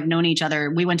Andy and I have known each other.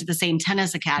 We went to the same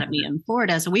tennis academy in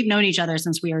Florida. So we've known each other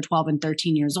since we were 12 and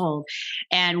 13 years old.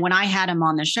 And when I had him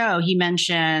on the show, he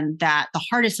mentioned that the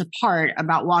hardest part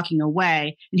about walking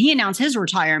away, and he announced his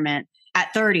retirement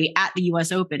at 30 at the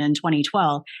US Open in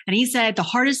 2012. And he said the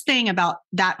hardest thing about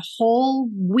that whole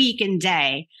week and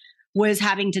day was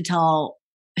having to tell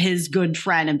his good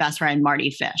friend and best friend,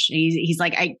 Marty Fish. He's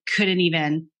like,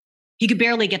 he could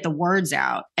barely get the words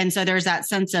out. And so there's that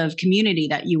sense of community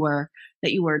that you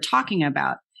were talking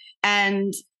about.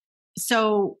 And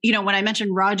so, when I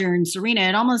mentioned Roger and Serena,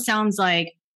 it almost sounds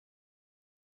like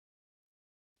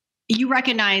you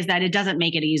recognize that it doesn't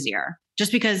make it easier.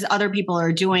 Just because other people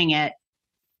are doing it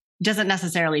doesn't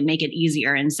necessarily make it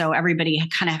easier. And so everybody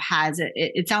kind of has it.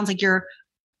 It sounds like you're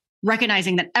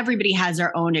recognizing that everybody has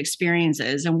their own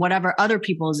experiences, and whatever other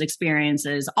people's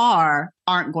experiences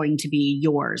aren't going to be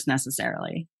yours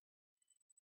necessarily.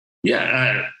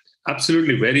 Yeah,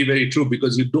 absolutely. Very, very true.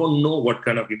 Because you don't know what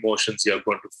kind of emotions you're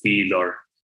going to feel, or,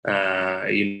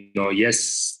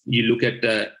 yes, you look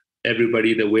at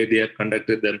everybody, the way they have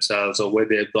conducted themselves or where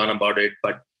they have gone about it.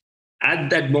 But at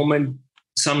that moment,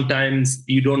 sometimes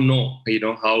you don't know,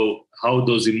 how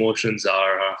those emotions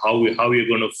are, or how you're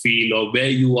going to feel, or where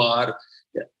you are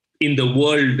in the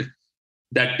world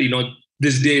that,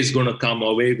 this day is going to come,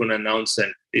 or where you're going to announce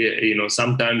it.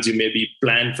 Sometimes you maybe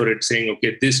plan for it saying,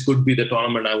 okay, this could be the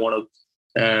tournament I want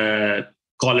to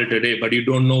call it a day, but you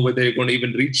don't know whether you're going to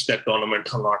even reach that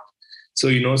tournament or not. So,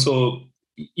 so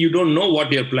you don't know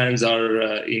what your plans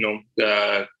are,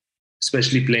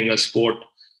 especially playing a sport,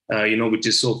 which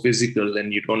is so physical,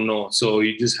 and you don't know. So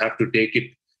you just have to take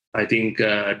it, I think,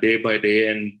 day by day,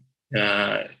 and,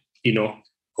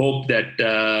 hope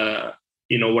that,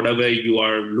 whatever you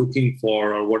are looking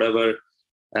for, or whatever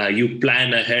you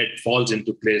plan ahead, falls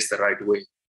into place the right way.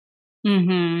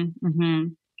 Mm-hmm.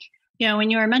 Mm-hmm. When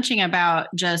you were mentioning about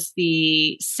just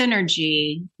the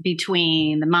synergy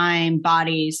between the mind,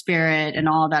 body, spirit, and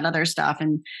all that other stuff,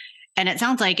 and it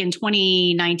sounds like in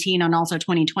 2019 and also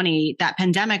 2020, that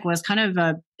pandemic was kind of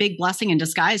a big blessing in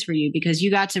disguise for you, because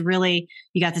you got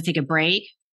to take a break.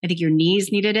 I think your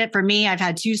knees needed it. For me, I've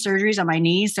had 2 surgeries on my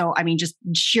knees. So, I mean, just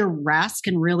sheer rest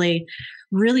can really,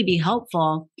 really be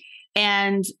helpful.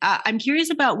 And I'm curious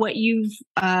about what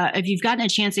if you've gotten a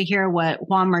chance to hear what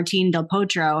Juan Martín del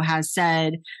Potro has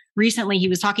said recently. He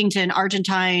was talking to an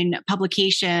Argentine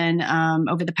publication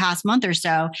over the past month or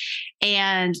so.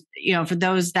 And, for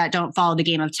those that don't follow the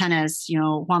game of tennis,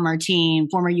 Juan Martín,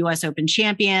 former US Open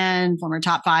champion, former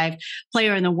top 5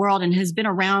 player in the world, and has been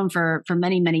around for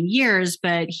many, many years.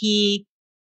 But he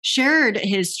shared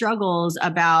his struggles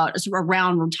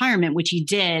around retirement, which he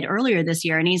did earlier this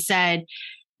year. And he said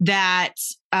that,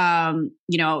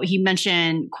 he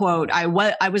mentioned, quote, I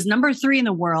was number 3 in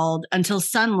the world until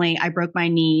suddenly I broke my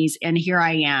knees, and here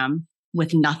I am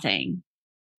with nothing.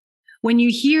 When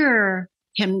you hear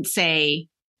him say,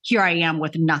 here I am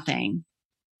with nothing,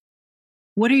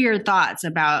 what are your thoughts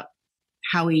about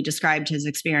how he described his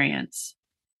experience?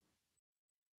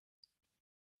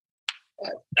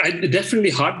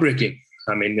 Definitely heartbreaking.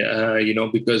 I mean,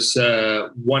 because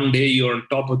one day you're on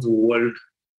top of the world.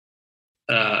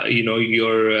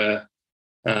 You're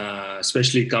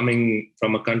especially coming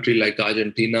from a country like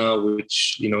Argentina,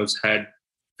 which has had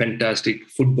fantastic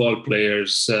football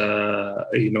players.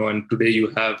 And today you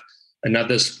have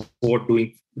another sport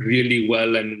doing really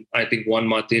well, and I think Juan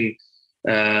Martin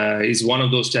is one of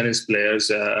those tennis players.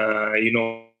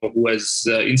 Who has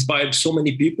inspired so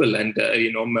many people, and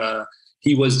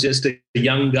he was just a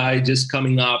young guy just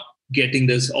coming up, getting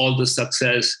all the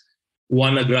success,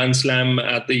 won a Grand Slam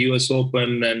at the US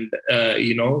Open, and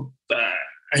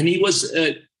and he was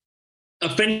a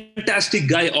fantastic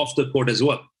guy off the court as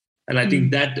well. And I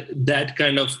think that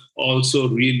kind of also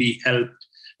really helped,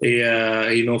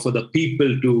 for the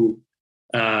people to,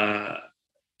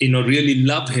 really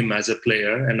love him as a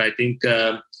player. And I think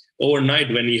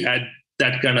overnight when he had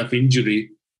that kind of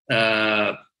injury,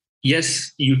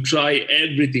 yes, you try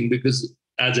everything, because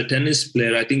as a tennis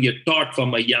player, I think you're taught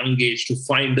from a young age to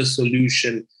find a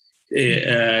solution,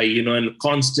 and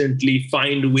constantly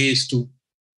find ways to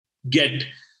get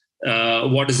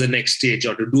what is the next stage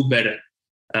or to do better.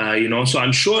 So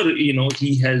I'm sure,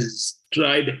 he has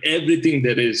tried everything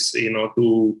there is,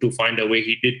 to find a way.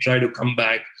 He did try to come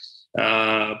back.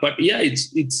 But yeah,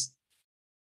 it's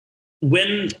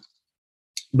when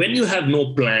you have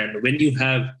no plan, when you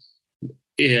have,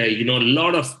 a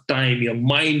lot of time, your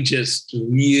mind just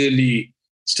really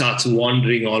starts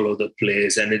wandering all over the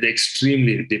place, and it's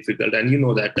extremely difficult. And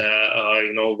that,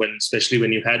 especially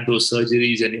when you had those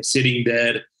surgeries and you're sitting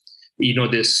there,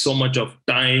 there's so much of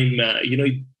time,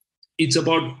 it's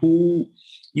about who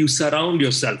you surround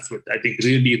yourself with. I think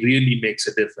really, really makes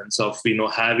a difference of,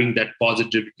 having that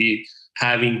positivity,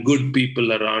 having good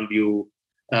people around you.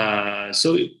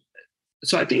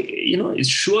 So I think, it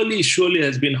surely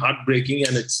has been heartbreaking,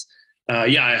 and it's,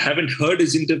 I haven't heard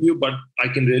his interview, but I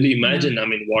can really imagine,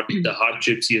 what the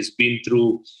hardships he has been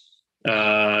through,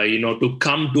 to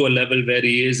come to a level where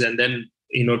he is, and then,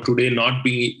 today not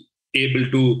being able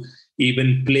to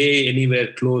even play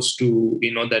anywhere close to,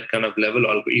 that kind of level,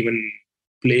 or even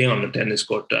play on the tennis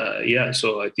court.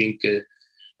 So I think,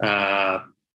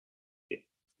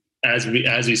 as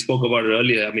we spoke about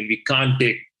earlier, we can't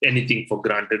take anything for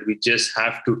granted. We just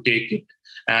have to take it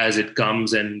as it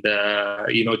comes, and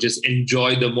just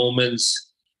enjoy the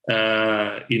moments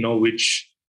which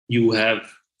you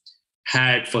have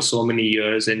had for so many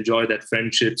years. Enjoy that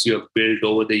friendships you have built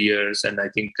over the years. And I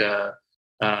think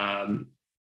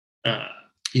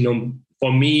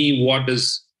for me, what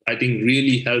does I think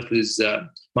really help is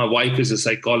my wife is a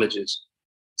psychologist.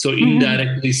 So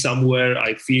indirectly, somewhere,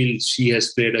 I feel she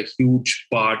has played a huge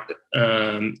part,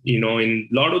 in a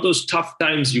lot of those tough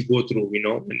times you go through,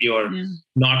 when you're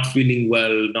not feeling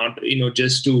well,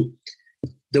 just to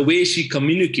the way she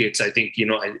communicates. I think,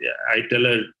 I tell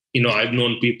her, I've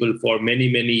known people for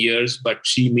many, many years, but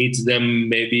she meets them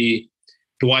maybe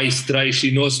twice, thrice.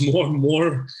 She knows more and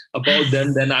more about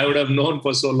them than I would have known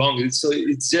for so long. So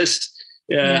it's just,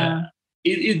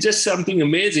 it's just something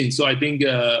amazing. So I think,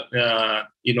 a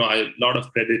lot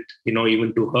of credit,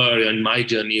 even to her and my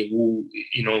journey, who,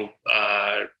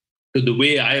 to the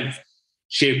way I've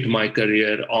shaped my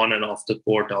career on and off the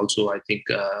court. Also, I think,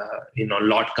 a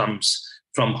lot comes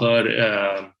from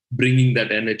her bringing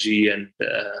that energy. And,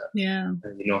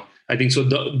 I think so.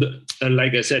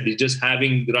 Like I said, it's just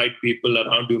having the right people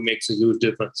around you makes a huge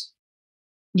difference.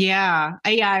 Yeah.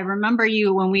 I remember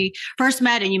you when we first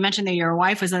met and you mentioned that your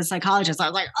wife was a psychologist. I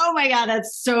was like, oh my God,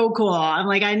 that's so cool. I'm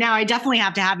like, I definitely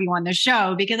have to have you on the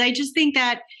show, because I just think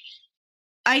that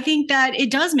it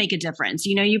does make a difference.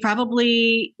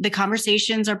 The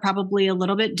conversations are probably a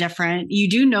little bit different. You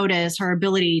do notice her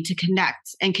ability to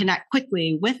connect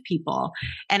quickly with people.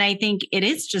 And I think it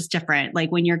is just different.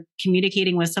 Like when you're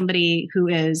communicating with somebody who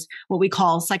is what we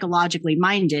call psychologically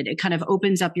minded, it kind of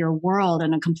opens up your world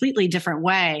in a completely different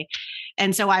way.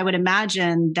 And so I would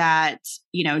imagine that,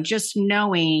 just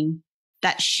knowing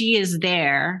that she is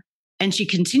there, and she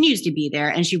continues to be there,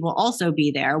 and she will also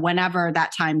be there whenever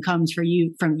that time comes from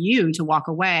you to walk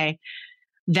away,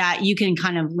 that you can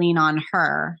kind of lean on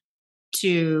her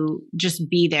to just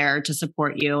be there to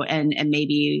support you and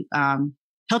maybe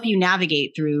help you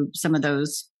navigate through some of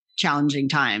those challenging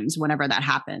times whenever that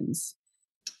happens.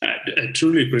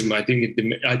 Truly, Prem, I think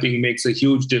it makes a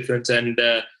huge difference. And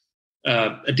to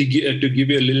give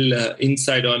you a little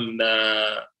insight on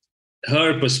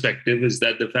her perspective, is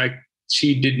that the fact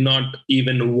she did not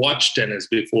even watch tennis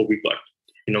before we got,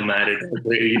 married,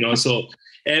 so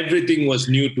everything was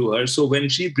new to her. So when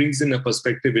she brings in a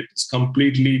perspective, it's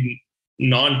completely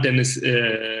non-tennis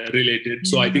related.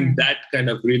 So I think that kind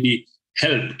of really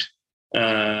helped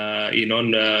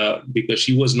because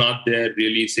she was not there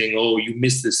really saying, oh, you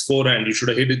missed this forehand, you should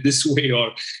have hit it this way,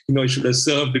 or, you should have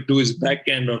served it to his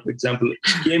backhand, or, for example,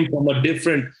 she came from a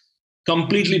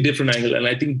completely different angle. And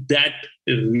I think that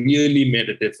really made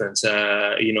a difference,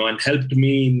 and helped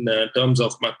me in terms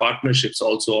of my partnerships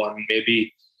also, on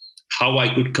maybe how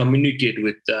I could communicate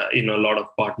with, a lot of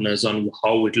partners on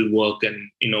how it will work, and,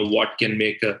 what can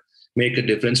make a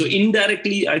difference. So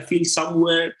indirectly, I feel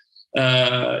somewhere,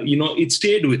 it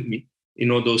stayed with me,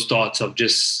 those thoughts of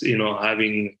just,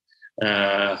 having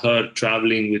her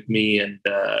traveling with me. And,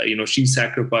 she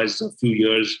sacrificed a few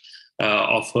years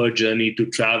of her journey to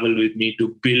travel with me,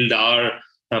 to build our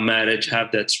marriage,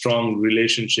 have that strong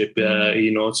relationship,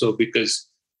 so because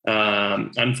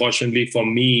unfortunately for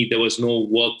me, there was no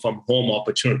work from home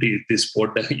opportunity at this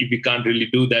sport. We can't really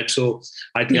do that. So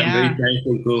I think I'm very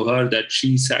thankful to her that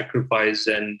she sacrificed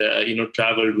and,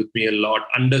 traveled with me a lot,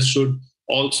 understood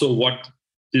also what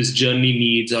this journey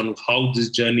needs and how this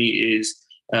journey is.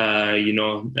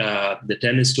 The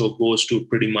tennis tour goes to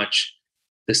pretty much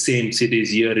the same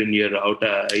cities year in, year out.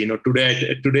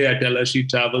 Today I tell her she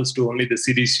travels to only the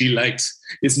cities she likes.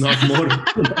 It's not more.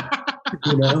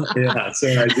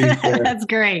 So I think that's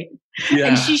great. Yeah.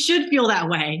 And she should feel that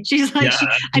way. She's like,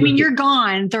 you're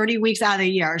gone 30 weeks out of the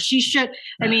year. She should,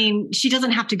 she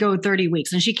doesn't have to go 30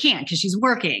 weeks, and she can't because she's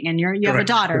working, and you have a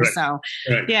daughter. Correct. So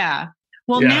yeah.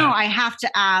 Well, now I have to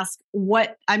ask,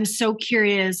 I'm so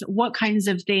curious, what kinds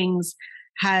of things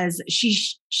has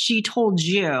she told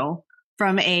you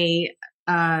from at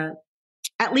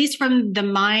least from the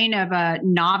mind of a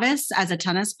novice as a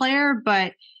tennis player,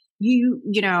 but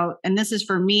and this is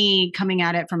for me coming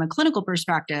at it from a clinical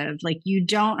perspective, like you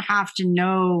don't have to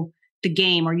know the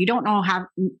game, or you don't have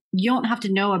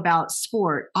to know about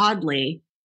sport, oddly,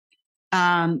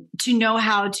 to know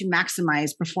how to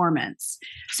maximize performance.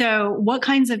 So what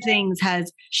kinds of things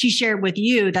has she shared with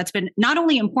you that's been not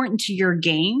only important to your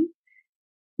game,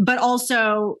 but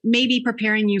also maybe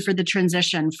preparing you for the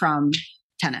transition from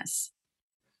tennis?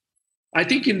 I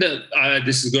think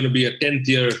this is going to be a 10th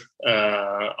year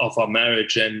of our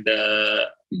marriage. And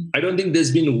I don't think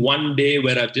there's been one day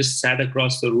where I've just sat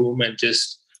across the room and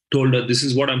just told her, this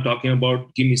is what I'm talking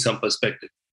about. Give me some perspective.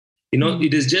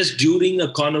 It is just during a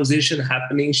conversation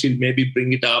happening, she'll maybe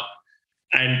bring it up,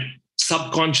 and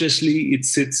subconsciously it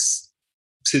sits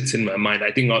in my mind.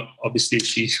 I think obviously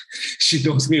she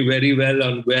knows me very well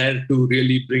on where to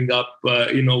really bring up,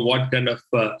 what kind of,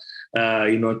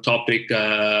 topic,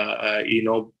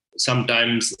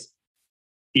 sometimes,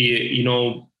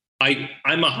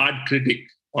 I'm a hard critic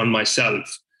on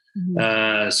myself.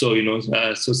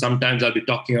 Mm-hmm. So sometimes I'll be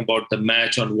talking about the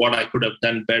match, on what I could have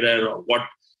done better, or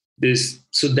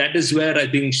so that is where I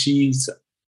think she's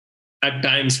at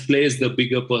times plays the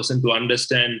bigger person to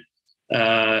understand,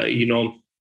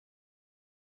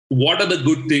 what are the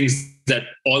good things that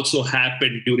also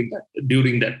happened during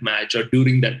that match, or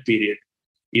during that period,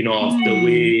 of the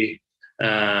way,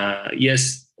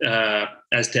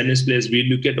 as tennis players, we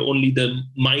look at only the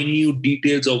minute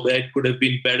details of where it could have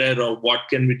been better or what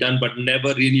can be done, but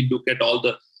never really look at all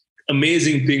the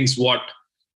amazing things, what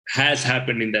has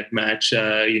happened in that match,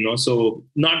 so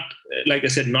not, like I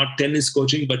said, not tennis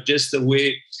coaching, but just the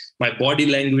way my body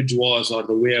language was, or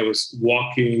the way I was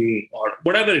walking, or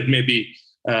whatever it may be,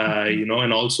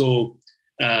 and also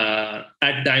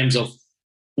at times of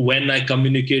when I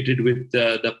communicated with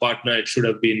the partner, it should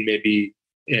have been maybe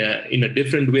in a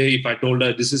different way. If I told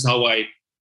her, this is how I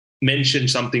mentioned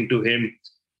something to him,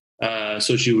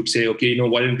 so she would say, okay,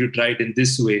 why don't you try it in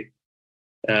this way?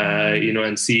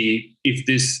 And see if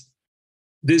this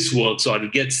works, or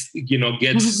it gets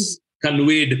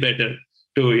conveyed better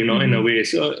to, in a way.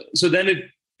 So then it,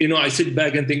 I sit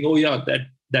back and think, oh yeah,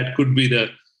 that could be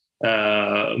the,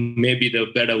 maybe the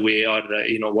better way, or,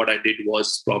 what I did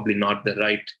was probably not the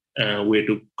right way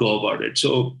to go about it.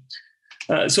 So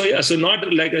not,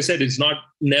 like I said, it's not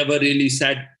never really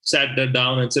sat her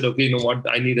down and said, okay, what,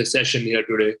 I need a session here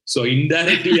today. So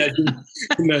indirectly, I think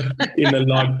in a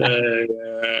lot,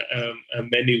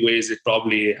 many ways, it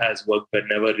probably has worked, but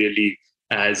never really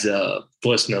as a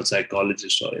personal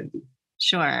psychologist or anything.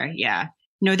 Sure. Yeah.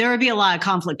 No, there would be a lot of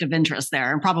conflict of interest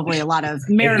there, and probably a lot of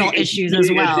marital issues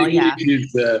as well. Yeah.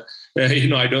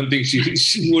 I don't think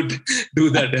she would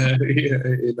do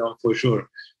that, for sure.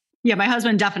 Yeah, my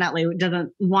husband definitely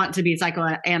doesn't want to be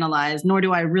psychoanalyzed, nor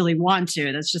do I really want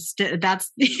to. That's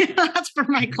for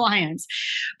my clients.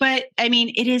 But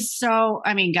it is so,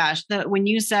 gosh, when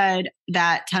you said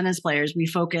that tennis players, we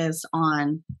focus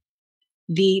on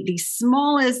the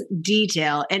smallest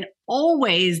detail, and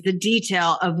always the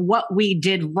detail of what we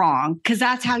did wrong, because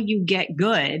that's how you get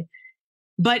good.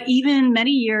 But even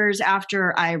many years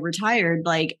after I retired,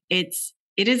 like it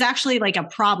is actually like a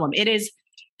problem. It is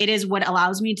what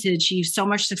allows me to achieve so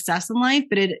much success in life,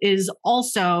 but it is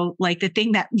also like the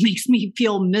thing that makes me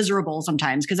feel miserable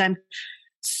sometimes because I'm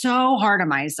so hard on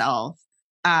myself.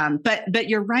 But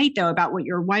you're right though about what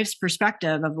your wife's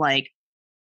perspective of like,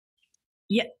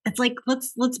 yeah, it's like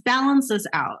let's balance this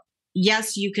out.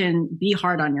 Yes, you can be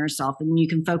hard on yourself and you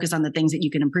can focus on the things that you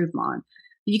can improve on.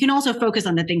 But you can also focus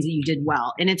on the things that you did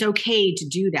well, and it's okay to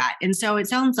do that. And so it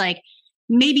sounds like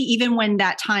maybe even when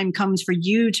that time comes for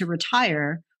you to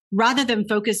retire, rather than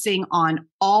focusing on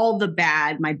all the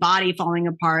bad, my body falling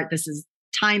apart,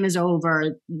 time is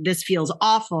over, this feels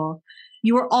awful,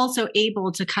 you were also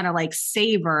able to kind of like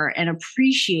savor and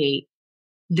appreciate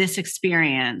this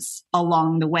experience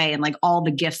along the way and like all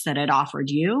the gifts that it offered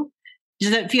you.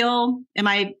 Does it feel, am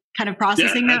I kind of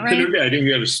processing that right? Absolutely. I think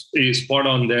you're spot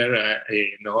on there.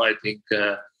 I think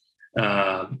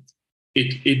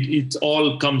it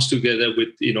all comes together with,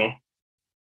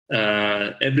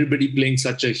 everybody playing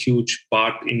such a huge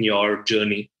part in your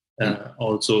journey.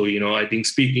 Also, I think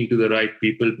speaking to the right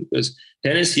people, because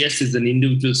tennis, yes, is an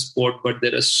individual sport, but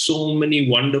there are so many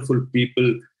wonderful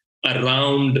people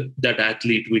around that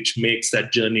athlete, which makes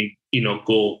that journey,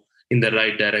 go in the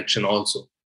right direction also.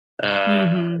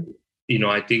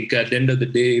 I think at the end of the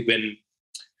day, when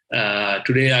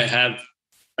today I have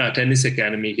a tennis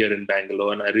academy here in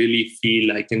Bangalore, and I really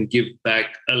feel I can give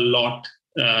back a lot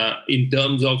in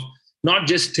terms of not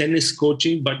just tennis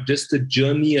coaching, but just the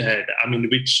journey ahead. I mean,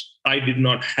 which I did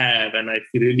not have. And I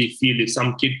really feel if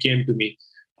some kid came to me,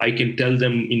 I can tell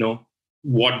them,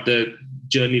 what the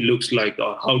journey looks like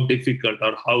or how difficult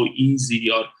or how easy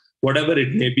or whatever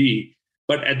it may be.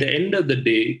 But at the end of the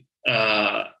day,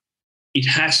 it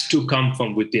has to come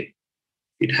from within.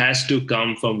 It has to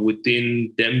come from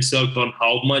within themselves on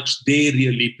how much they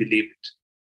really believe it.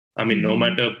 I mean, no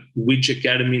matter which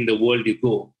academy in the world you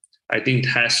go, I think it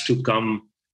has to come,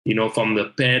 from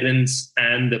the parents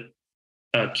and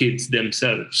the kids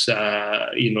themselves,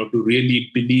 to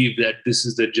really believe that this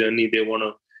is the journey they want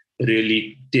to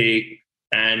really take.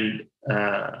 And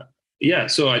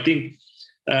so I think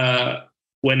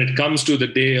when it comes to the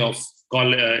day of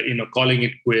calling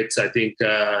it quits, I think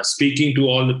speaking to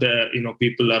all the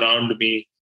people around me,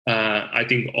 I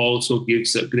think also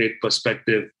gives a great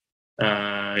perspective,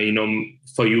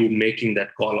 for you making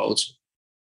that call also.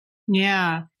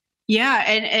 Yeah. Yeah.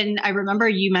 And I remember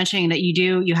you mentioning that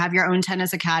you have your own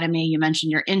tennis academy. You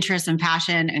mentioned your interest and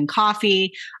passion and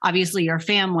coffee, obviously your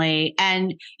family.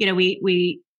 And,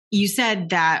 you said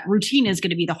that routine is going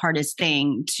to be the hardest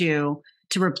thing to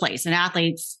replace. And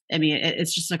athletes, I mean,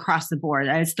 it's just across the board.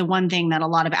 It's the one thing that a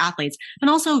lot of athletes and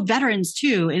also veterans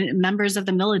too, and members of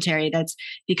the military, that's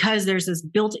because there's this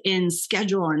built-in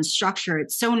schedule and structure.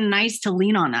 It's so nice to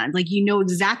lean on that. Like,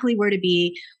 exactly where to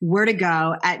be, where to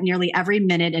go at nearly every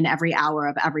minute and every hour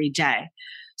of every day.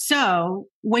 So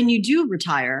when you do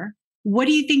retire, what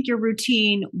do you think your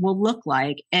routine will look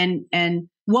like? And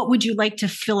what would you like to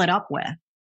fill it up with?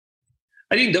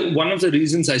 I think that one of the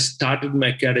reasons I started my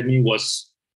academy was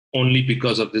only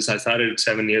because of this. I started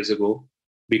 7 years ago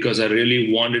because I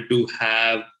really wanted to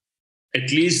have at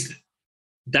least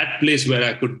that place where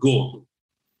I could go.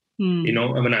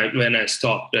 When I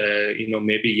stopped,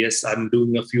 maybe, yes, I'm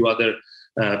doing a few other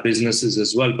businesses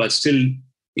as well, but still,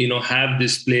 have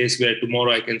this place where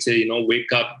tomorrow I can say,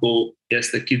 wake up, go.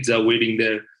 Yes, the kids are waiting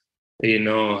there.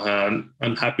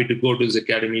 I'm happy to go to this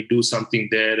academy, do something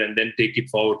there, and then take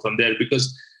it forward from there.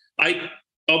 Because I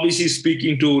obviously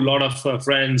speaking to a lot of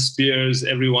friends, peers,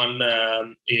 everyone,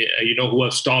 who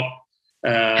have stopped.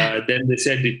 Then they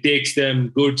said it takes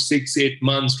them good 6-8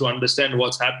 months to understand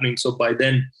what's happening. So by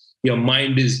then, your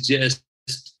mind is just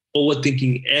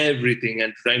overthinking everything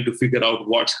and trying to figure out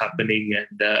what's happening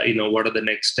and what are the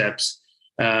next steps.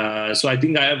 So I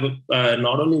think I have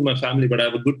not only my family, but I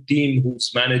have a good team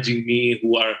who's managing me,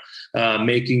 who are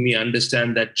making me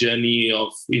understand that journey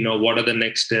of, what are the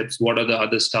next steps, what are the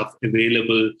other stuff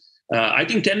available. I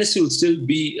think tennis will still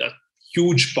be a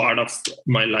huge part of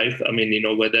my life. I mean,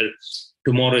 whether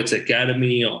tomorrow it's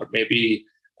academy or maybe,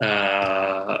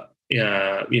 whether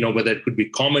it could be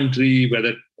commentary,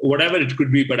 whatever it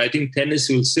could be, but I think tennis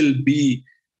will still be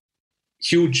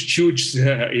huge,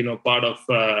 part of,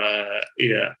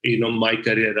 my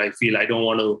career. I feel I don't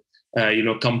want to,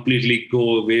 completely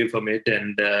go away from it.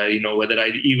 And, whether I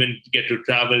even get to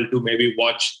travel to maybe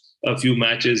watch a few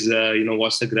matches,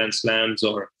 watch the Grand Slams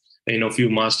or, a few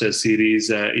Masters series,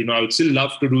 I would still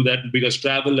love to do that because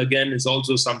travel again is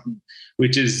also something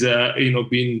which is,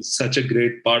 been such a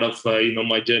great part of,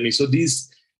 my journey. So these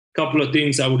couple of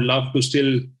things I would love to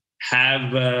still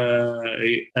have,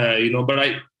 but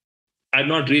I've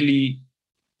not really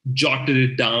jotted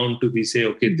it down to be say,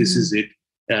 okay, this is it.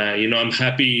 I'm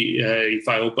happy if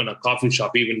I open a coffee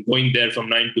shop, even going there from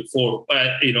 9 to 4,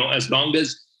 as long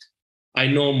as I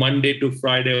know Monday to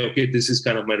Friday, okay, this is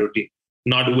kind of my routine.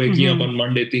 Not waking up on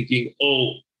Monday thinking,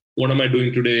 oh, what am I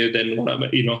doing today? Then what am I,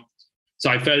 So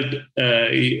I felt, a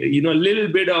little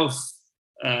bit of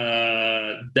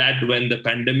that when the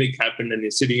pandemic happened and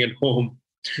you're sitting at home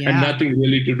and nothing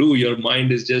really to do. Your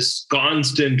mind is just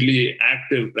constantly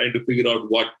active, trying to figure out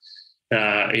what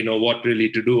really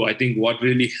to do. I think what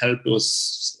really helped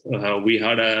was we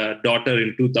had a daughter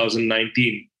in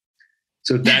 2019.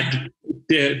 So that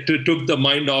took the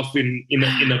mind off in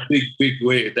a big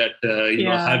way that,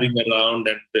 having around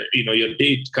and, your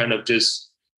date kind of just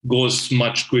goes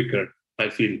much quicker, I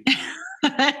feel.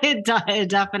 It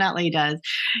definitely does.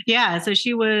 Yeah. So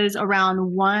she was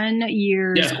around 1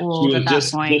 year old at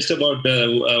that point. Just about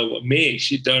May.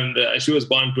 She was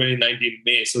born 2019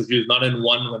 May. So she was not in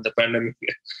 1 when the pandemic.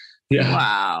 Yeah.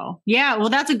 Wow. Yeah. Well,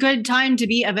 that's a good time to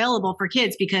be available for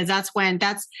kids because that's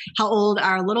how old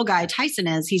our little guy Tyson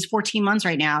is. He's 14 months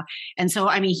right now. And so,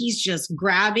 I mean, he's just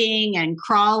grabbing and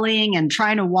crawling and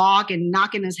trying to walk and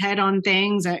knocking his head on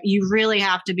things. You really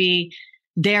have to be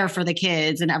there for the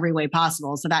kids in every way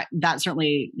possible. So that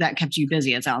certainly kept you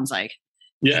busy, it sounds like.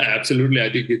 Yeah, absolutely.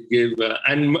 I think it gave,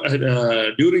 and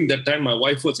during that time, my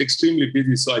wife was extremely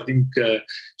busy. So I think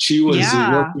she was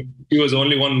working. She was the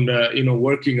only one,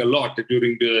 working a lot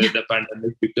during the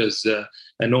pandemic because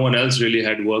no one else really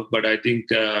had work. But I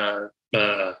think a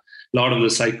lot of the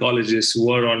psychologists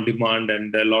were on demand,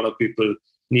 and a lot of people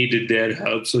needed their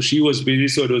help. So she was busy.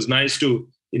 So it was nice to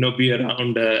be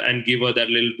around and give her that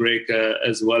little break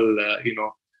as well.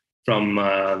 From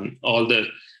all the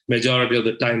majority of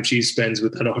the time she spends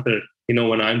with her daughter,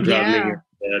 when I'm traveling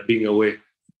and being away.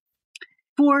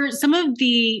 For some of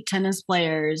the tennis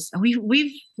players,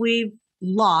 we've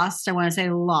lost, I want to say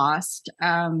lost,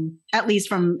 at least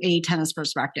from a tennis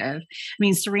perspective. I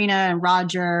mean, Serena and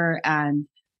Roger and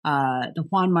the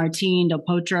Juan Martín del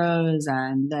Potros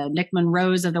and the Nick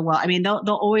Monroes of the world. I mean, they'll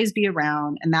always be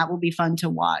around, and that will be fun to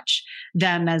watch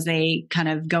them as they kind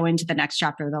of go into the next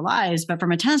chapter of their lives. But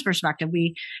from a tennis perspective,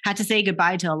 we had to say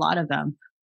goodbye to a lot of them.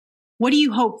 What do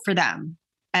you hope for them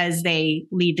as they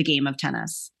leave the game of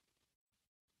tennis?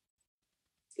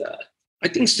 I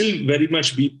think still very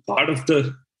much be part of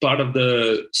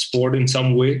the sport in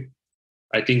some way.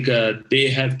 I think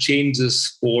they have changed the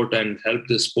sport and helped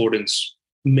the sport in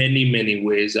many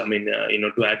ways. I mean,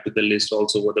 to add to the list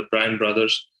also were the Bryan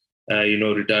brothers,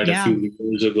 retired a few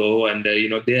years ago. And,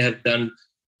 they have done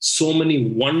so many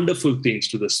wonderful things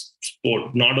to the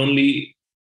sport, not only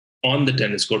on the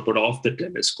tennis court, but off the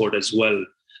tennis court as well.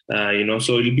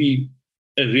 So it'll be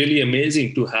really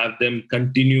amazing to have them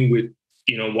continue with,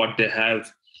 what they have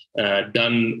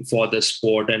done for the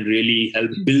sport and really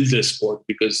help build the sport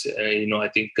because, I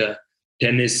think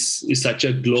tennis is such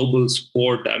a global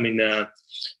sport. I mean,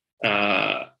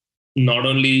 not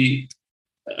only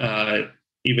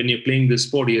even you're playing the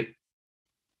sport,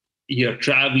 you're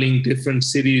traveling different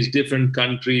cities, different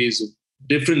countries,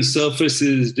 different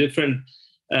surfaces, different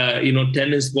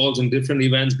tennis balls and different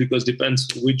events because depends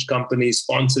which company is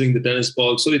sponsoring the tennis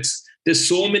ball. So there's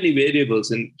so many variables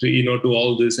and to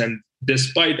all this, and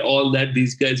despite all that,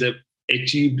 these guys have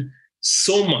achieved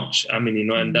so much. I mean,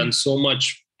 and done so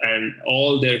much, and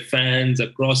all their fans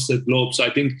across the globe. So I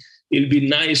think it'll be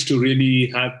nice to really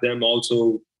have them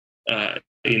also,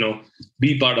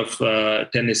 be part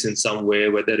of tennis in some way,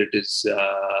 whether it is,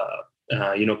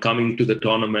 coming to the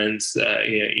tournaments,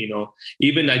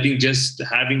 even I think just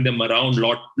having them around,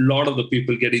 lot of the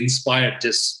people get inspired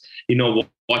just,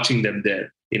 watching them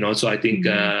there, so I think,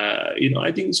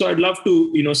 I think, so I'd love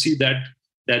to, see that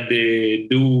they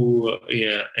do,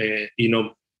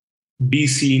 be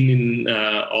seen in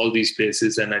all these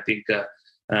places. And I think,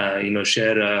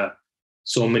 share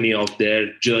so many of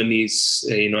their journeys,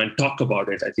 and talk about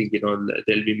it. I think, there'll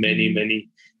be many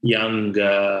young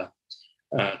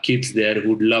kids there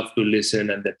who'd love to listen,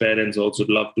 and their parents also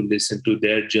love to listen to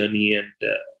their journey and,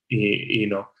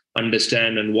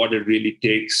 understand and what it really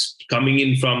takes coming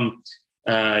in from,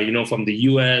 from the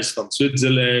US, from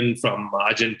Switzerland, from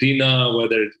Argentina,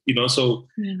 whether,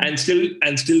 and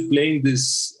still playing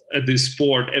this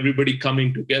sport, everybody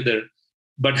coming together,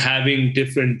 but having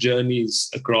different journeys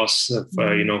across,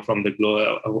 from the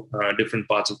globe, different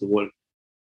parts of the world.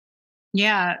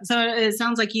 Yeah. So it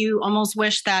sounds like you almost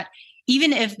wish that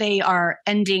even if they are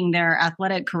ending their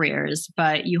athletic careers,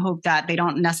 but you hope that they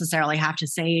don't necessarily have to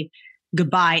say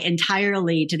goodbye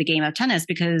entirely to the game of tennis,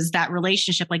 because that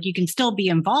relationship, like, you can still be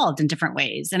involved in different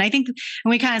ways. And I think, and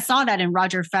we kind of saw that in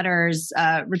Roger Federer's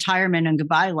retirement and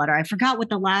goodbye letter. I forgot what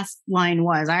the last line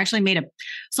was. I actually made a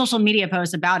social media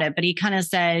post about it, but he kind of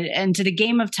said, and to the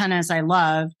game of tennis I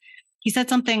love, he said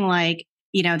something like,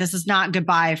 this is not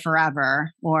goodbye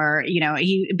forever. Or,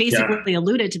 he basically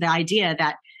alluded to the idea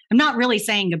that I'm not really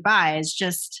saying goodbye. It's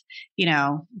just,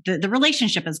 the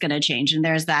relationship is going to change. And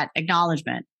there's that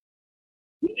acknowledgement.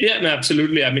 Yeah, no,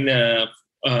 absolutely. I mean,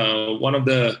 one of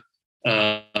the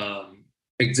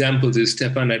examples is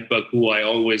Stefan Edberg, who I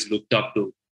always looked up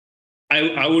to. I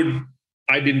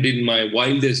didn't in my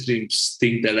wildest dreams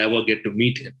think that I will get to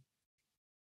meet him.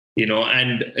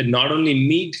 And not only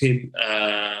meet him,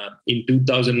 in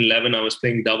 2011, I was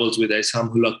playing doubles with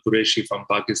Aisamullah Qureshi from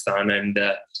Pakistan, and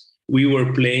we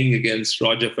were playing against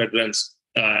Roger Federer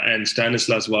and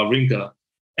Stanislas Wawrinka,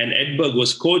 and Edberg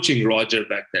was coaching Roger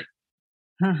back then.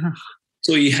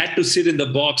 So he had to sit in the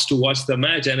box to watch the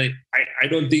match. And I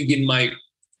don't think in my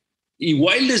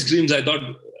wildest dreams, I thought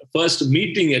first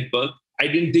meeting Edberg, I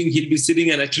didn't think he'd be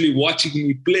sitting and actually watching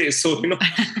me play. So,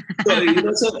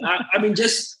 I mean,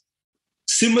 just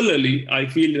similarly, I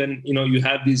feel when, you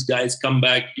have these guys come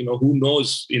back, who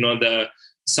knows,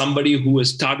 somebody who has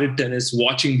started tennis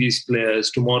watching these players,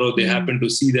 tomorrow they happen to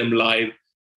see them live.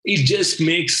 It just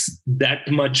makes that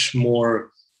much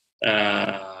more,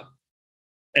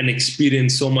 an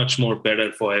experience so much more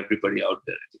better for everybody out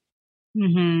there.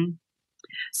 Mm-hmm.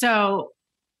 So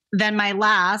then my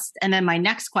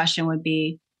next question would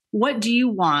be, what do you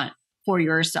want for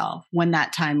yourself when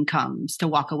that time comes to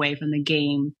walk away from the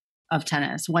game of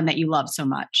tennis, one that you love so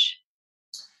much?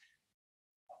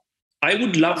 I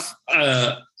would love,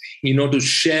 to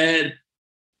share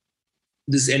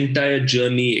this entire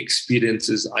journey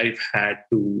experiences I've had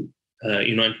to,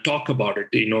 and talk about it,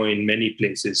 in many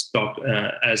places. Talk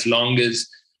as long as,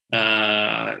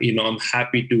 I'm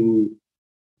happy to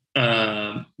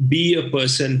be a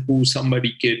person who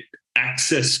somebody get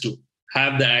access to,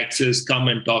 have the access, come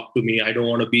and talk to me. I don't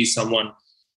want to be someone,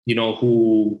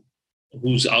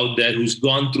 who's out there, who's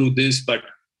gone through this, but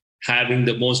having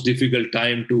the most difficult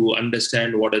time to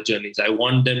understand what a journey is. I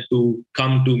want them to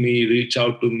come to me, reach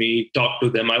out to me, talk to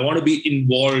them. I want to be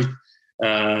involved,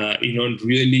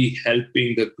 really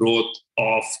helping the growth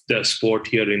of the sport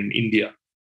here in India.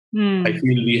 I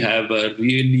feel we have a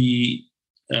really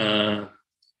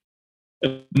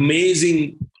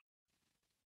amazing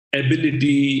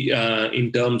ability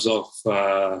in terms of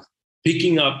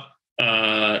picking up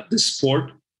the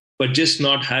sport, but just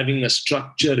not having a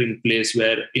structure in place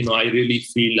where, I really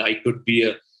feel I could be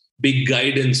a big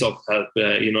guidance of help.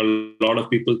 A lot of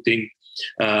people think,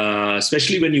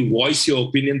 especially when you voice your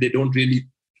opinion, they don't really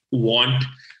want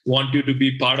you to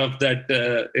be part of that,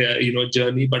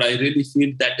 journey. But I really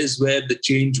feel that is where the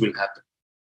change will happen.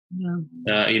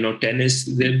 Yeah. Tennis,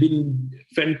 there have been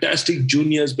fantastic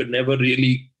juniors, but never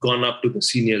really gone up to the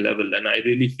senior level. And I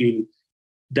really feel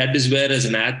that is where, as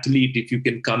an athlete, if you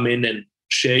can come in and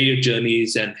share your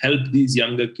journeys and help these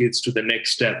younger kids to the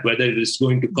next step, whether it is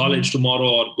going to college tomorrow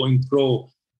or going pro,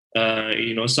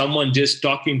 someone just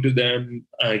talking to them,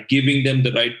 giving them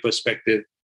the right perspective,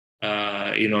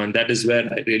 and that is where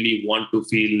I really want to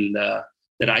feel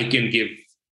that I can give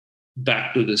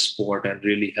back to the sport and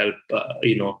really help,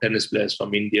 tennis players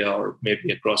from India or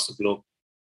maybe across the globe.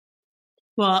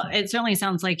 Well, it certainly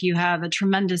sounds like you have a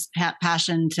tremendous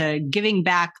passion to giving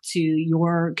back to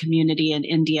your community in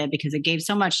India, because it gave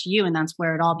so much to you, and that's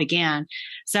where it all began.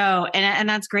 So, and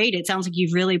that's great. It sounds like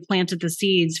you've really planted the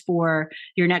seeds for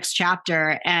your next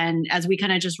chapter. And as we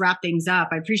kind of just wrap things up,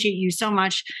 I appreciate you so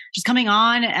much just coming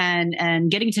on and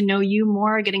getting to know you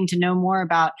more, getting to know more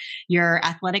about your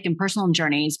athletic and personal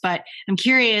journeys. But I'm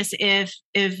curious if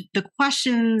the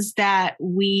questions that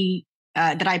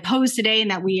that I posed today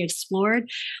and that we explored,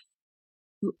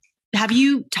 have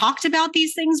you talked about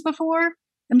these things before?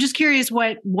 I'm just curious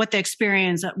what the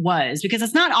experience was, because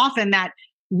it's not often that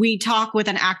we talk with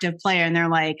an active player and they're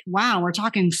like, wow, we're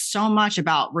talking so much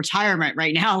about retirement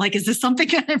right now. Like, is this something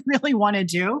I really want to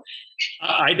do?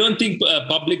 I don't think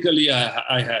publicly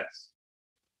I have.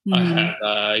 I have,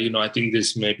 I think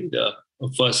this may be the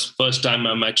first time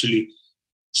I'm actually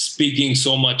speaking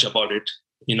so much about it.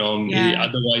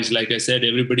 Otherwise, like I said,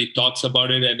 everybody talks about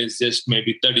it and it's just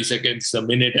maybe 30 seconds, a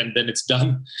minute, and then it's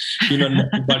done.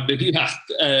 But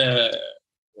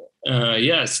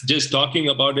yes, just talking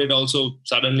about it. Also,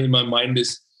 suddenly my mind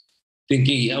is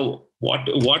thinking, what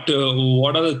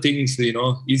are the things?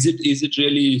 Is it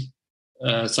really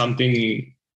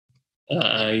something?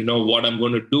 What I'm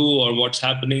going to do or what's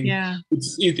happening? Yeah,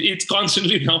 it's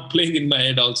constantly now playing in my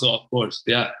head. Also, of course,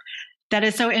 yeah. That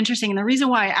is so interesting. And the reason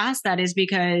why I asked that is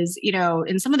because,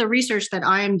 in some of the research that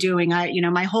I am doing,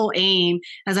 my whole aim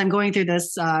as I'm going through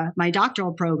this, my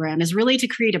doctoral program is really to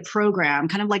create a program,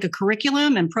 kind of like a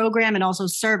curriculum and program and also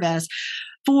service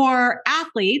for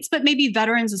athletes, but maybe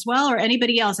veterans as well, or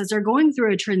anybody else as they're going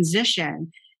through a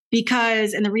transition.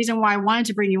 And the reason why I wanted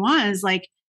to bring you on is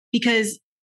because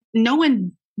no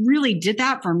one really did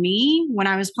that for me when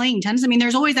I was playing tennis. I mean,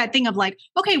 there's always that thing of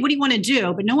okay, what do you want to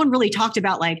do? But no one really talked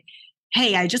about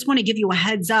hey, I just want to give you a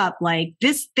heads up,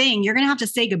 this thing, you're going to have to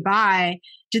say goodbye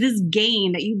to this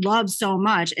game that you love so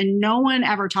much. And no one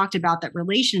ever talked about that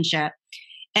relationship.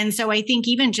 And so I think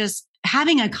even just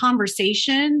having a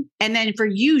conversation and then for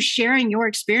you sharing your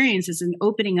experiences and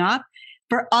opening up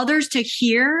for others to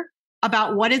hear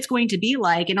about what it's going to be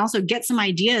like and also get some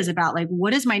ideas about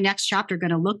what is my next chapter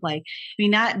going to look like. I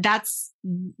mean,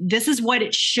 this is what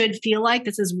it should feel like.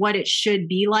 This is what it should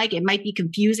be like. It might be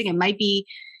confusing. It might be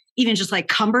even just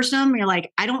cumbersome. You're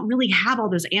I don't really have all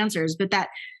those answers, but that,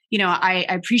 I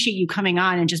appreciate you coming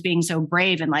on and just being so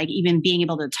brave and even being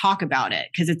able to talk about it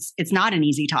because it's not an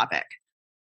easy topic.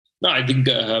 No, I think,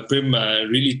 Prim,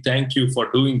 really thank you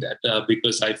for doing that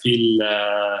because I feel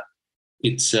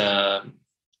it's,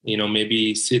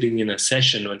 maybe sitting in a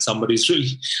session when somebody's really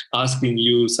asking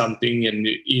you something and,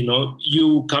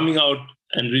 you coming out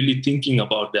and really thinking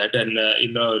about that. And,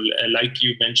 like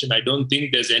you mentioned, I don't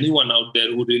think there's anyone out there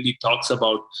who really talks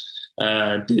about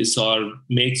this or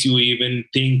makes you even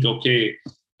think, okay,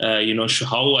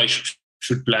 how I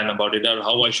should plan about it or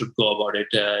how I should go about it,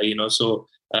 so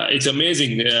it's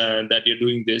amazing that you're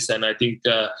doing this. And I think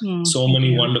so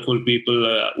many wonderful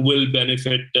people will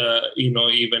benefit,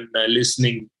 even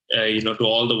listening, to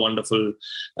all the wonderful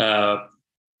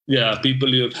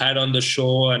people you have had on the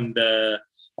show. And,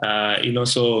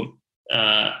 so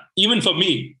even for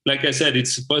me, like I said,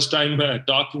 it's the first time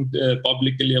talking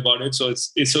publicly about it. So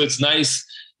it's nice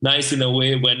in a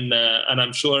way when, and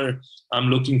I'm sure I'm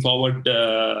looking forward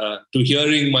to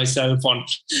hearing myself on,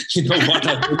 what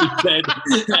I've really said,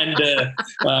 and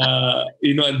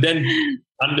and then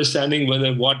understanding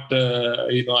whether what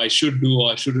I should do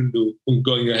or I shouldn't do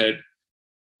going ahead.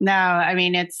 No, I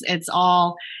mean it's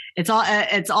all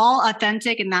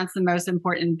authentic, and that's the most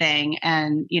important thing.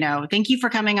 And thank you for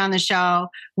coming on the show.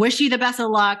 Wish you the best of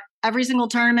luck every single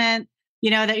tournament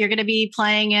that you're going to be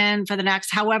playing in for the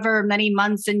next however many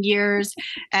months and years,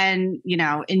 and,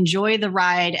 enjoy the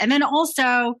ride. And then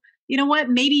also,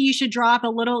 maybe you should drop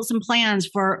some plans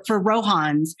for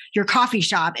Rohan's, your coffee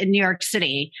shop in New York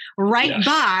City,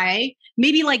 by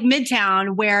maybe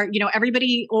Midtown where,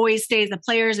 everybody always stays, the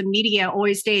players and media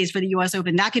always stays for the US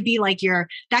Open. That could be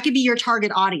your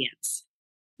target audience.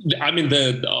 I mean,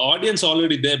 the audience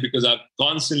already there because I've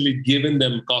constantly given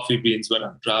them coffee beans when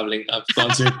I'm traveling. I've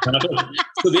constantly traveled.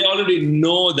 So they already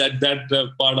know that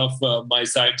part of my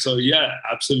side. So yeah,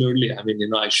 absolutely. I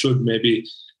mean, I should maybe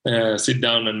sit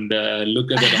down and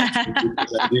look at that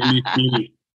because I really feel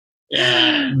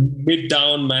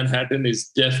Midtown Manhattan is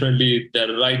definitely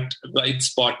the right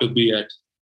spot to be at.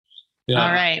 Yeah.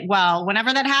 All right. Well,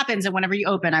 whenever that happens and whenever you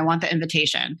open, I want the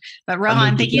invitation. But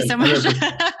Rohan, thank you so much.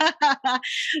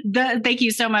 Thank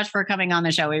you so much for coming on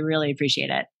the show. We really appreciate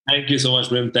it. Thank you so much,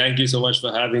 Wim. Thank you so much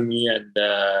for having me. And,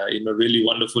 really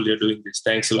wonderful you're doing this.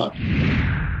 Thanks a lot.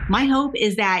 My hope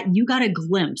is that you got a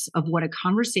glimpse of what a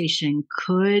conversation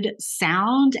could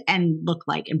sound and look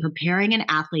like in preparing an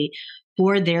athlete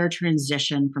for their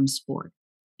transition from sport.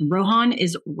 Rohan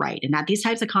is right, and that these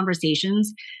types of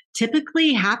conversations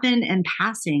typically happen in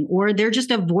passing, or they're just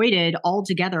avoided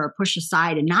altogether or pushed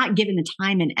aside and not given the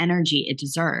time and energy it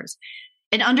deserves.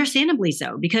 And understandably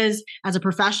so, because as a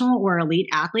professional or elite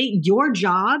athlete, your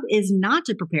job is not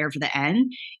to prepare for the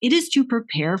end. It is to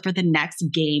prepare for the next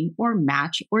game or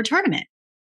match or tournament.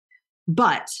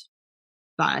 But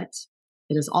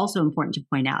it is also important to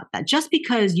point out that just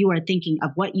because you are thinking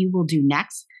of what you will do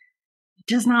next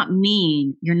does not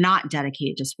mean you're not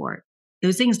dedicated to sport.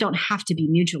 Those things don't have to be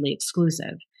mutually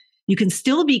exclusive. You can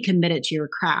still be committed to your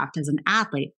craft as an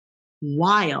athlete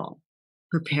while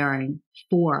preparing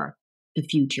for the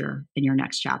future in your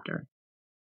next chapter.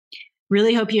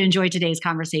 Really hope you enjoyed today's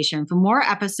conversation. For more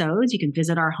episodes, you can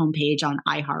visit our homepage on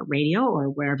iHeartRadio or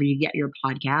wherever you get your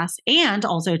podcasts. And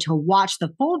also to watch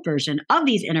the full version of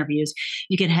these interviews,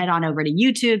 you can head on over to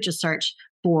YouTube, just search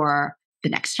for The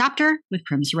Next Chapter with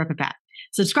Prem Siripapat.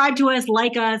 Subscribe to us,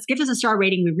 like us, give us a star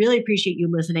rating. We really appreciate you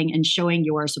listening and showing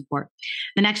your support.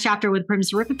 The Next Chapter with Prem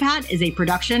Siripapat is a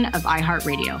production of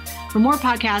iHeartRadio. For more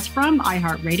podcasts from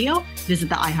iHeartRadio, visit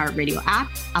the iHeartRadio app,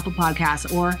 Apple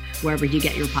Podcasts, or wherever you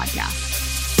get your podcasts.